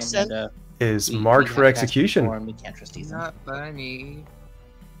that makes sense. is marked for execution. We can't trust Ethan. Not Bunny.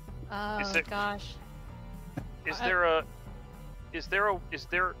 Oh gosh. Is there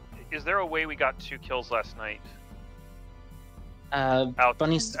a way we got 2 kills last night?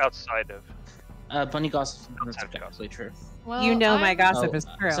 Bunny's outside of. Bunny gossip is objectively true. Well, you know my gossip is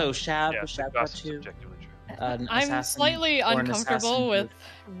true. So Shab got 2. I'm slightly uncomfortable with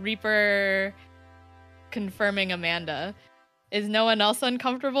Reaper confirming Amanda. Is no one else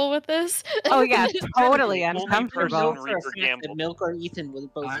uncomfortable with this? Oh yeah, totally uncomfortable. Milk or Ethan were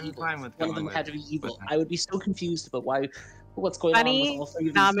both evil. One of them had to be evil. I would be so confused about what's going on with all 3 of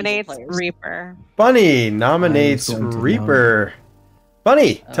these nominates players. Reaper. Bunny nominates Reaper.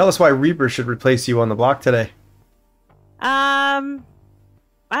 Bunny, tell us why Reaper should replace you on the block today.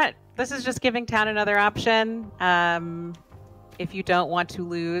 This is just giving town another option. If you don't want to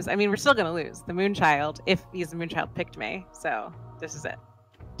lose, I mean, we're still gonna lose. The Moonchild, if he's the Moonchild, picked me. So this is it.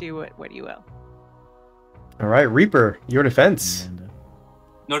 Do what you will. All right, Reaper, your defense.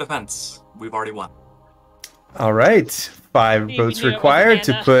 No defense. We've already won. All right, 5 votes required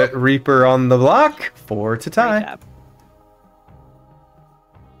to put Reaper on the block. 4 to tie.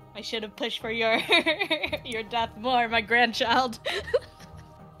 I should have pushed for your your death more, my grandchild.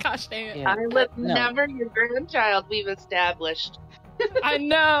 Gosh dang it. I was never your grandchild, we've established. I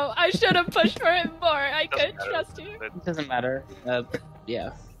know. I should have pushed for it more. I couldn't trust you. It doesn't matter.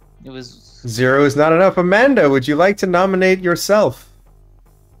 Yeah. It was... 0 is not enough. Amanda, would you like to nominate yourself?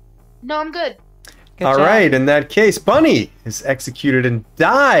 No, I'm good. All right, in that case, Bunny is executed and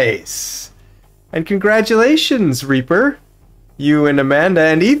dies. And congratulations, Reaper. You and Amanda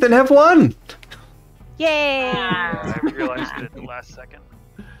and Ethan have won. Yay! I realized it at the last second.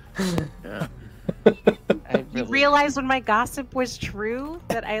 Yeah. You realized when my gossip was true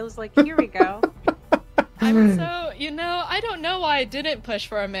that I was like, here we go. I'm so, I don't know why I didn't push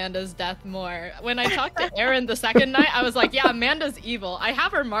for Amanda's death more. When I talked to Aaron the second night, I was like, yeah, Amanda's evil. I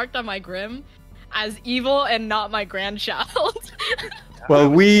have her marked on my Grim as evil and not my grandchild. Well,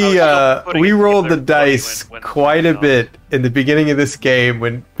 we rolled the dice quite a bit in the beginning of this game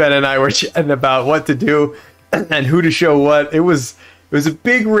when Ben and I were chatting about what to do and who to show what. It was a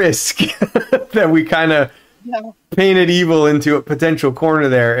big risk that we kind of painted evil into a potential corner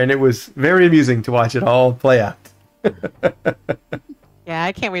there, and it was very amusing to watch it all play out. Yeah,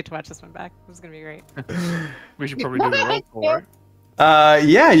 I can't wait to watch this one back. This is gonna be great. We should probably do the roll call, right?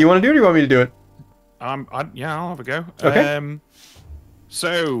 Yeah, you want to do it or you want me to do it? Yeah, I'll have a go. Okay.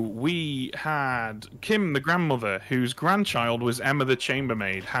 So we had Kim, the grandmother, whose grandchild was Emma the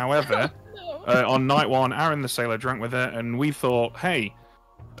chambermaid. However, on night one, Aaron the sailor drank with her, and we thought, hey,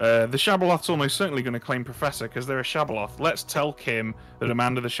 the Shabaloth's almost certainly going to claim Professor because they're a Shabaloth. Let's tell Kim that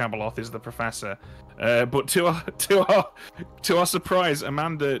Amanda the Shabaloth is the Professor. But to our surprise,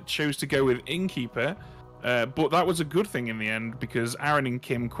 Amanda chose to go with Innkeeper. But that was a good thing in the end because Aaron and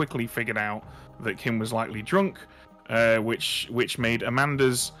Kim quickly figured out that Kim was likely drunk, which made Amanda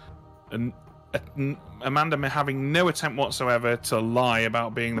having no attempt whatsoever to lie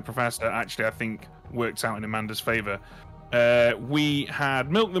about being the Professor. Actually, I think worked out in Amanda's favor. We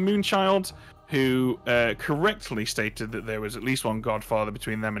had Milk the Moonchild, who correctly stated that there was at least one godfather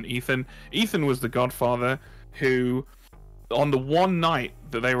between them and Ethan. Ethan was the godfather who, on the one night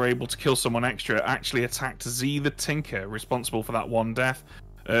that they were able to kill someone extra, actually attacked Z the Tinker, responsible for that one death.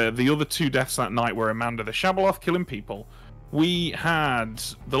 The other two deaths that night were Amanda the Shabaloth killing people. We had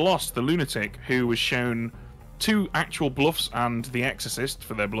the Lost, the Lunatic, who was shown 2 actual bluffs and the Exorcist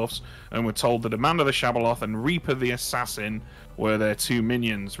for their bluffs, and were told that Amanda the Shabaloth and Reaper the Assassin were their 2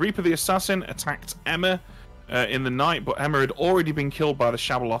 minions. Reaper the Assassin attacked Emma in the night, but Emma had already been killed by the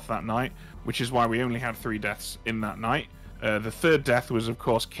Shabaloth that night, which is why we only had 3 deaths in that night. The third death was, of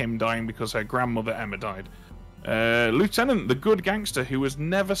course, Kim dying because her grandmother Emma died. Lieutenant, the good gangster who was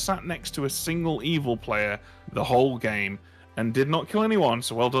never sat next to a single evil player the whole game and did not kill anyone,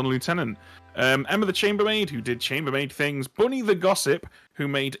 so well done, Lieutenant. Emma the Chambermaid, who did chambermaid things. Bunny the Gossip, who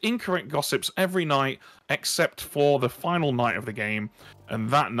made incorrect gossips every night except for the final night of the game. And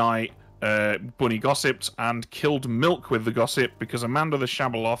that night, Bunny gossiped and killed Milk with the gossip because Amanda the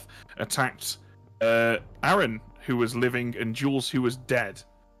Shabaloth attacked Aaron, who was living, and Jules, who was dead.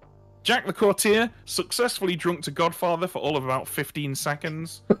 Jack the Courtier successfully drunk to Godfather for all of about 15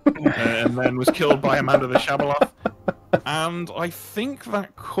 seconds, and then was killed by Amanda the Shabaloth. And I think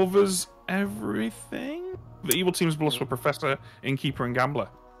that covers everything. The evil team's bluffs were Professor, Innkeeper, and Gambler.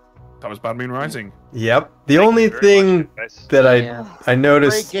 That was Bad Moon Rising. Yep. The only thing that I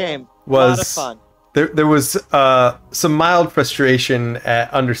noticed Great game. was A lot of fun. there was some mild frustration,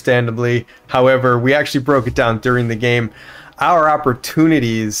 understandably. However, we actually broke it down during the game. Our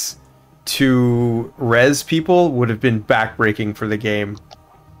opportunities to res people would have been backbreaking for the game.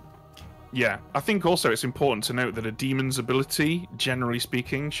 Yeah, I think also it's important to note that a demon's ability, generally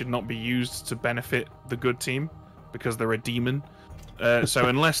speaking, should not be used to benefit the good team, because they're a demon. So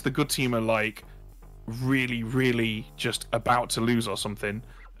unless the good team are, like, really, really just about to lose or something,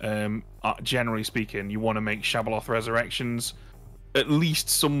 generally speaking, you want to make Shabaloth Resurrections at least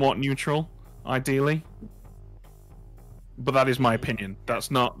somewhat neutral, ideally. But that is my opinion. That's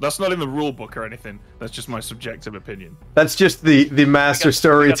not in the rule book or anything. That's just my subjective opinion. That's just the master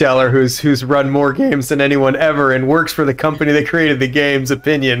storyteller who's run more games than anyone ever and works for the company that created the game's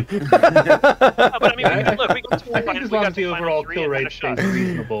opinion. But I mean, look, we got the overall kill rate stays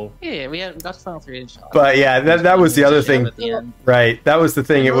reasonable. Yeah, we got final 3 in shot. But yeah, that was the other thing. Right, that was the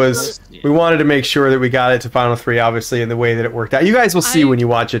thing. It was, we wanted to make sure that we got it to final 3, obviously, in the way that it worked out. You guys will see when you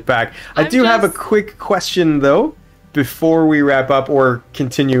watch it back. I do have a quick question, though, before we wrap up, or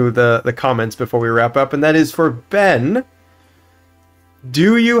continue the comments before we wrap up, and that is for Ben.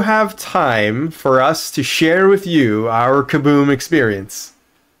 Do you have time for us to share with you our Kaboom experience?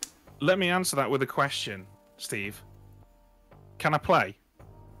 Let me answer that with a question, Steve. Can I play?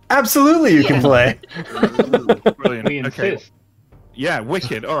 Absolutely, you can play. Brilliant. Okay. Yeah,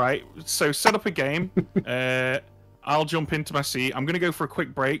 wicked. All right. So set up a game. I'll jump into my seat. I'm going to go for a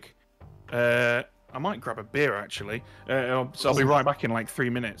quick break. I might grab a beer, actually. So I'll be right back in like 3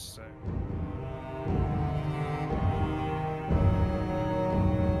 minutes. So.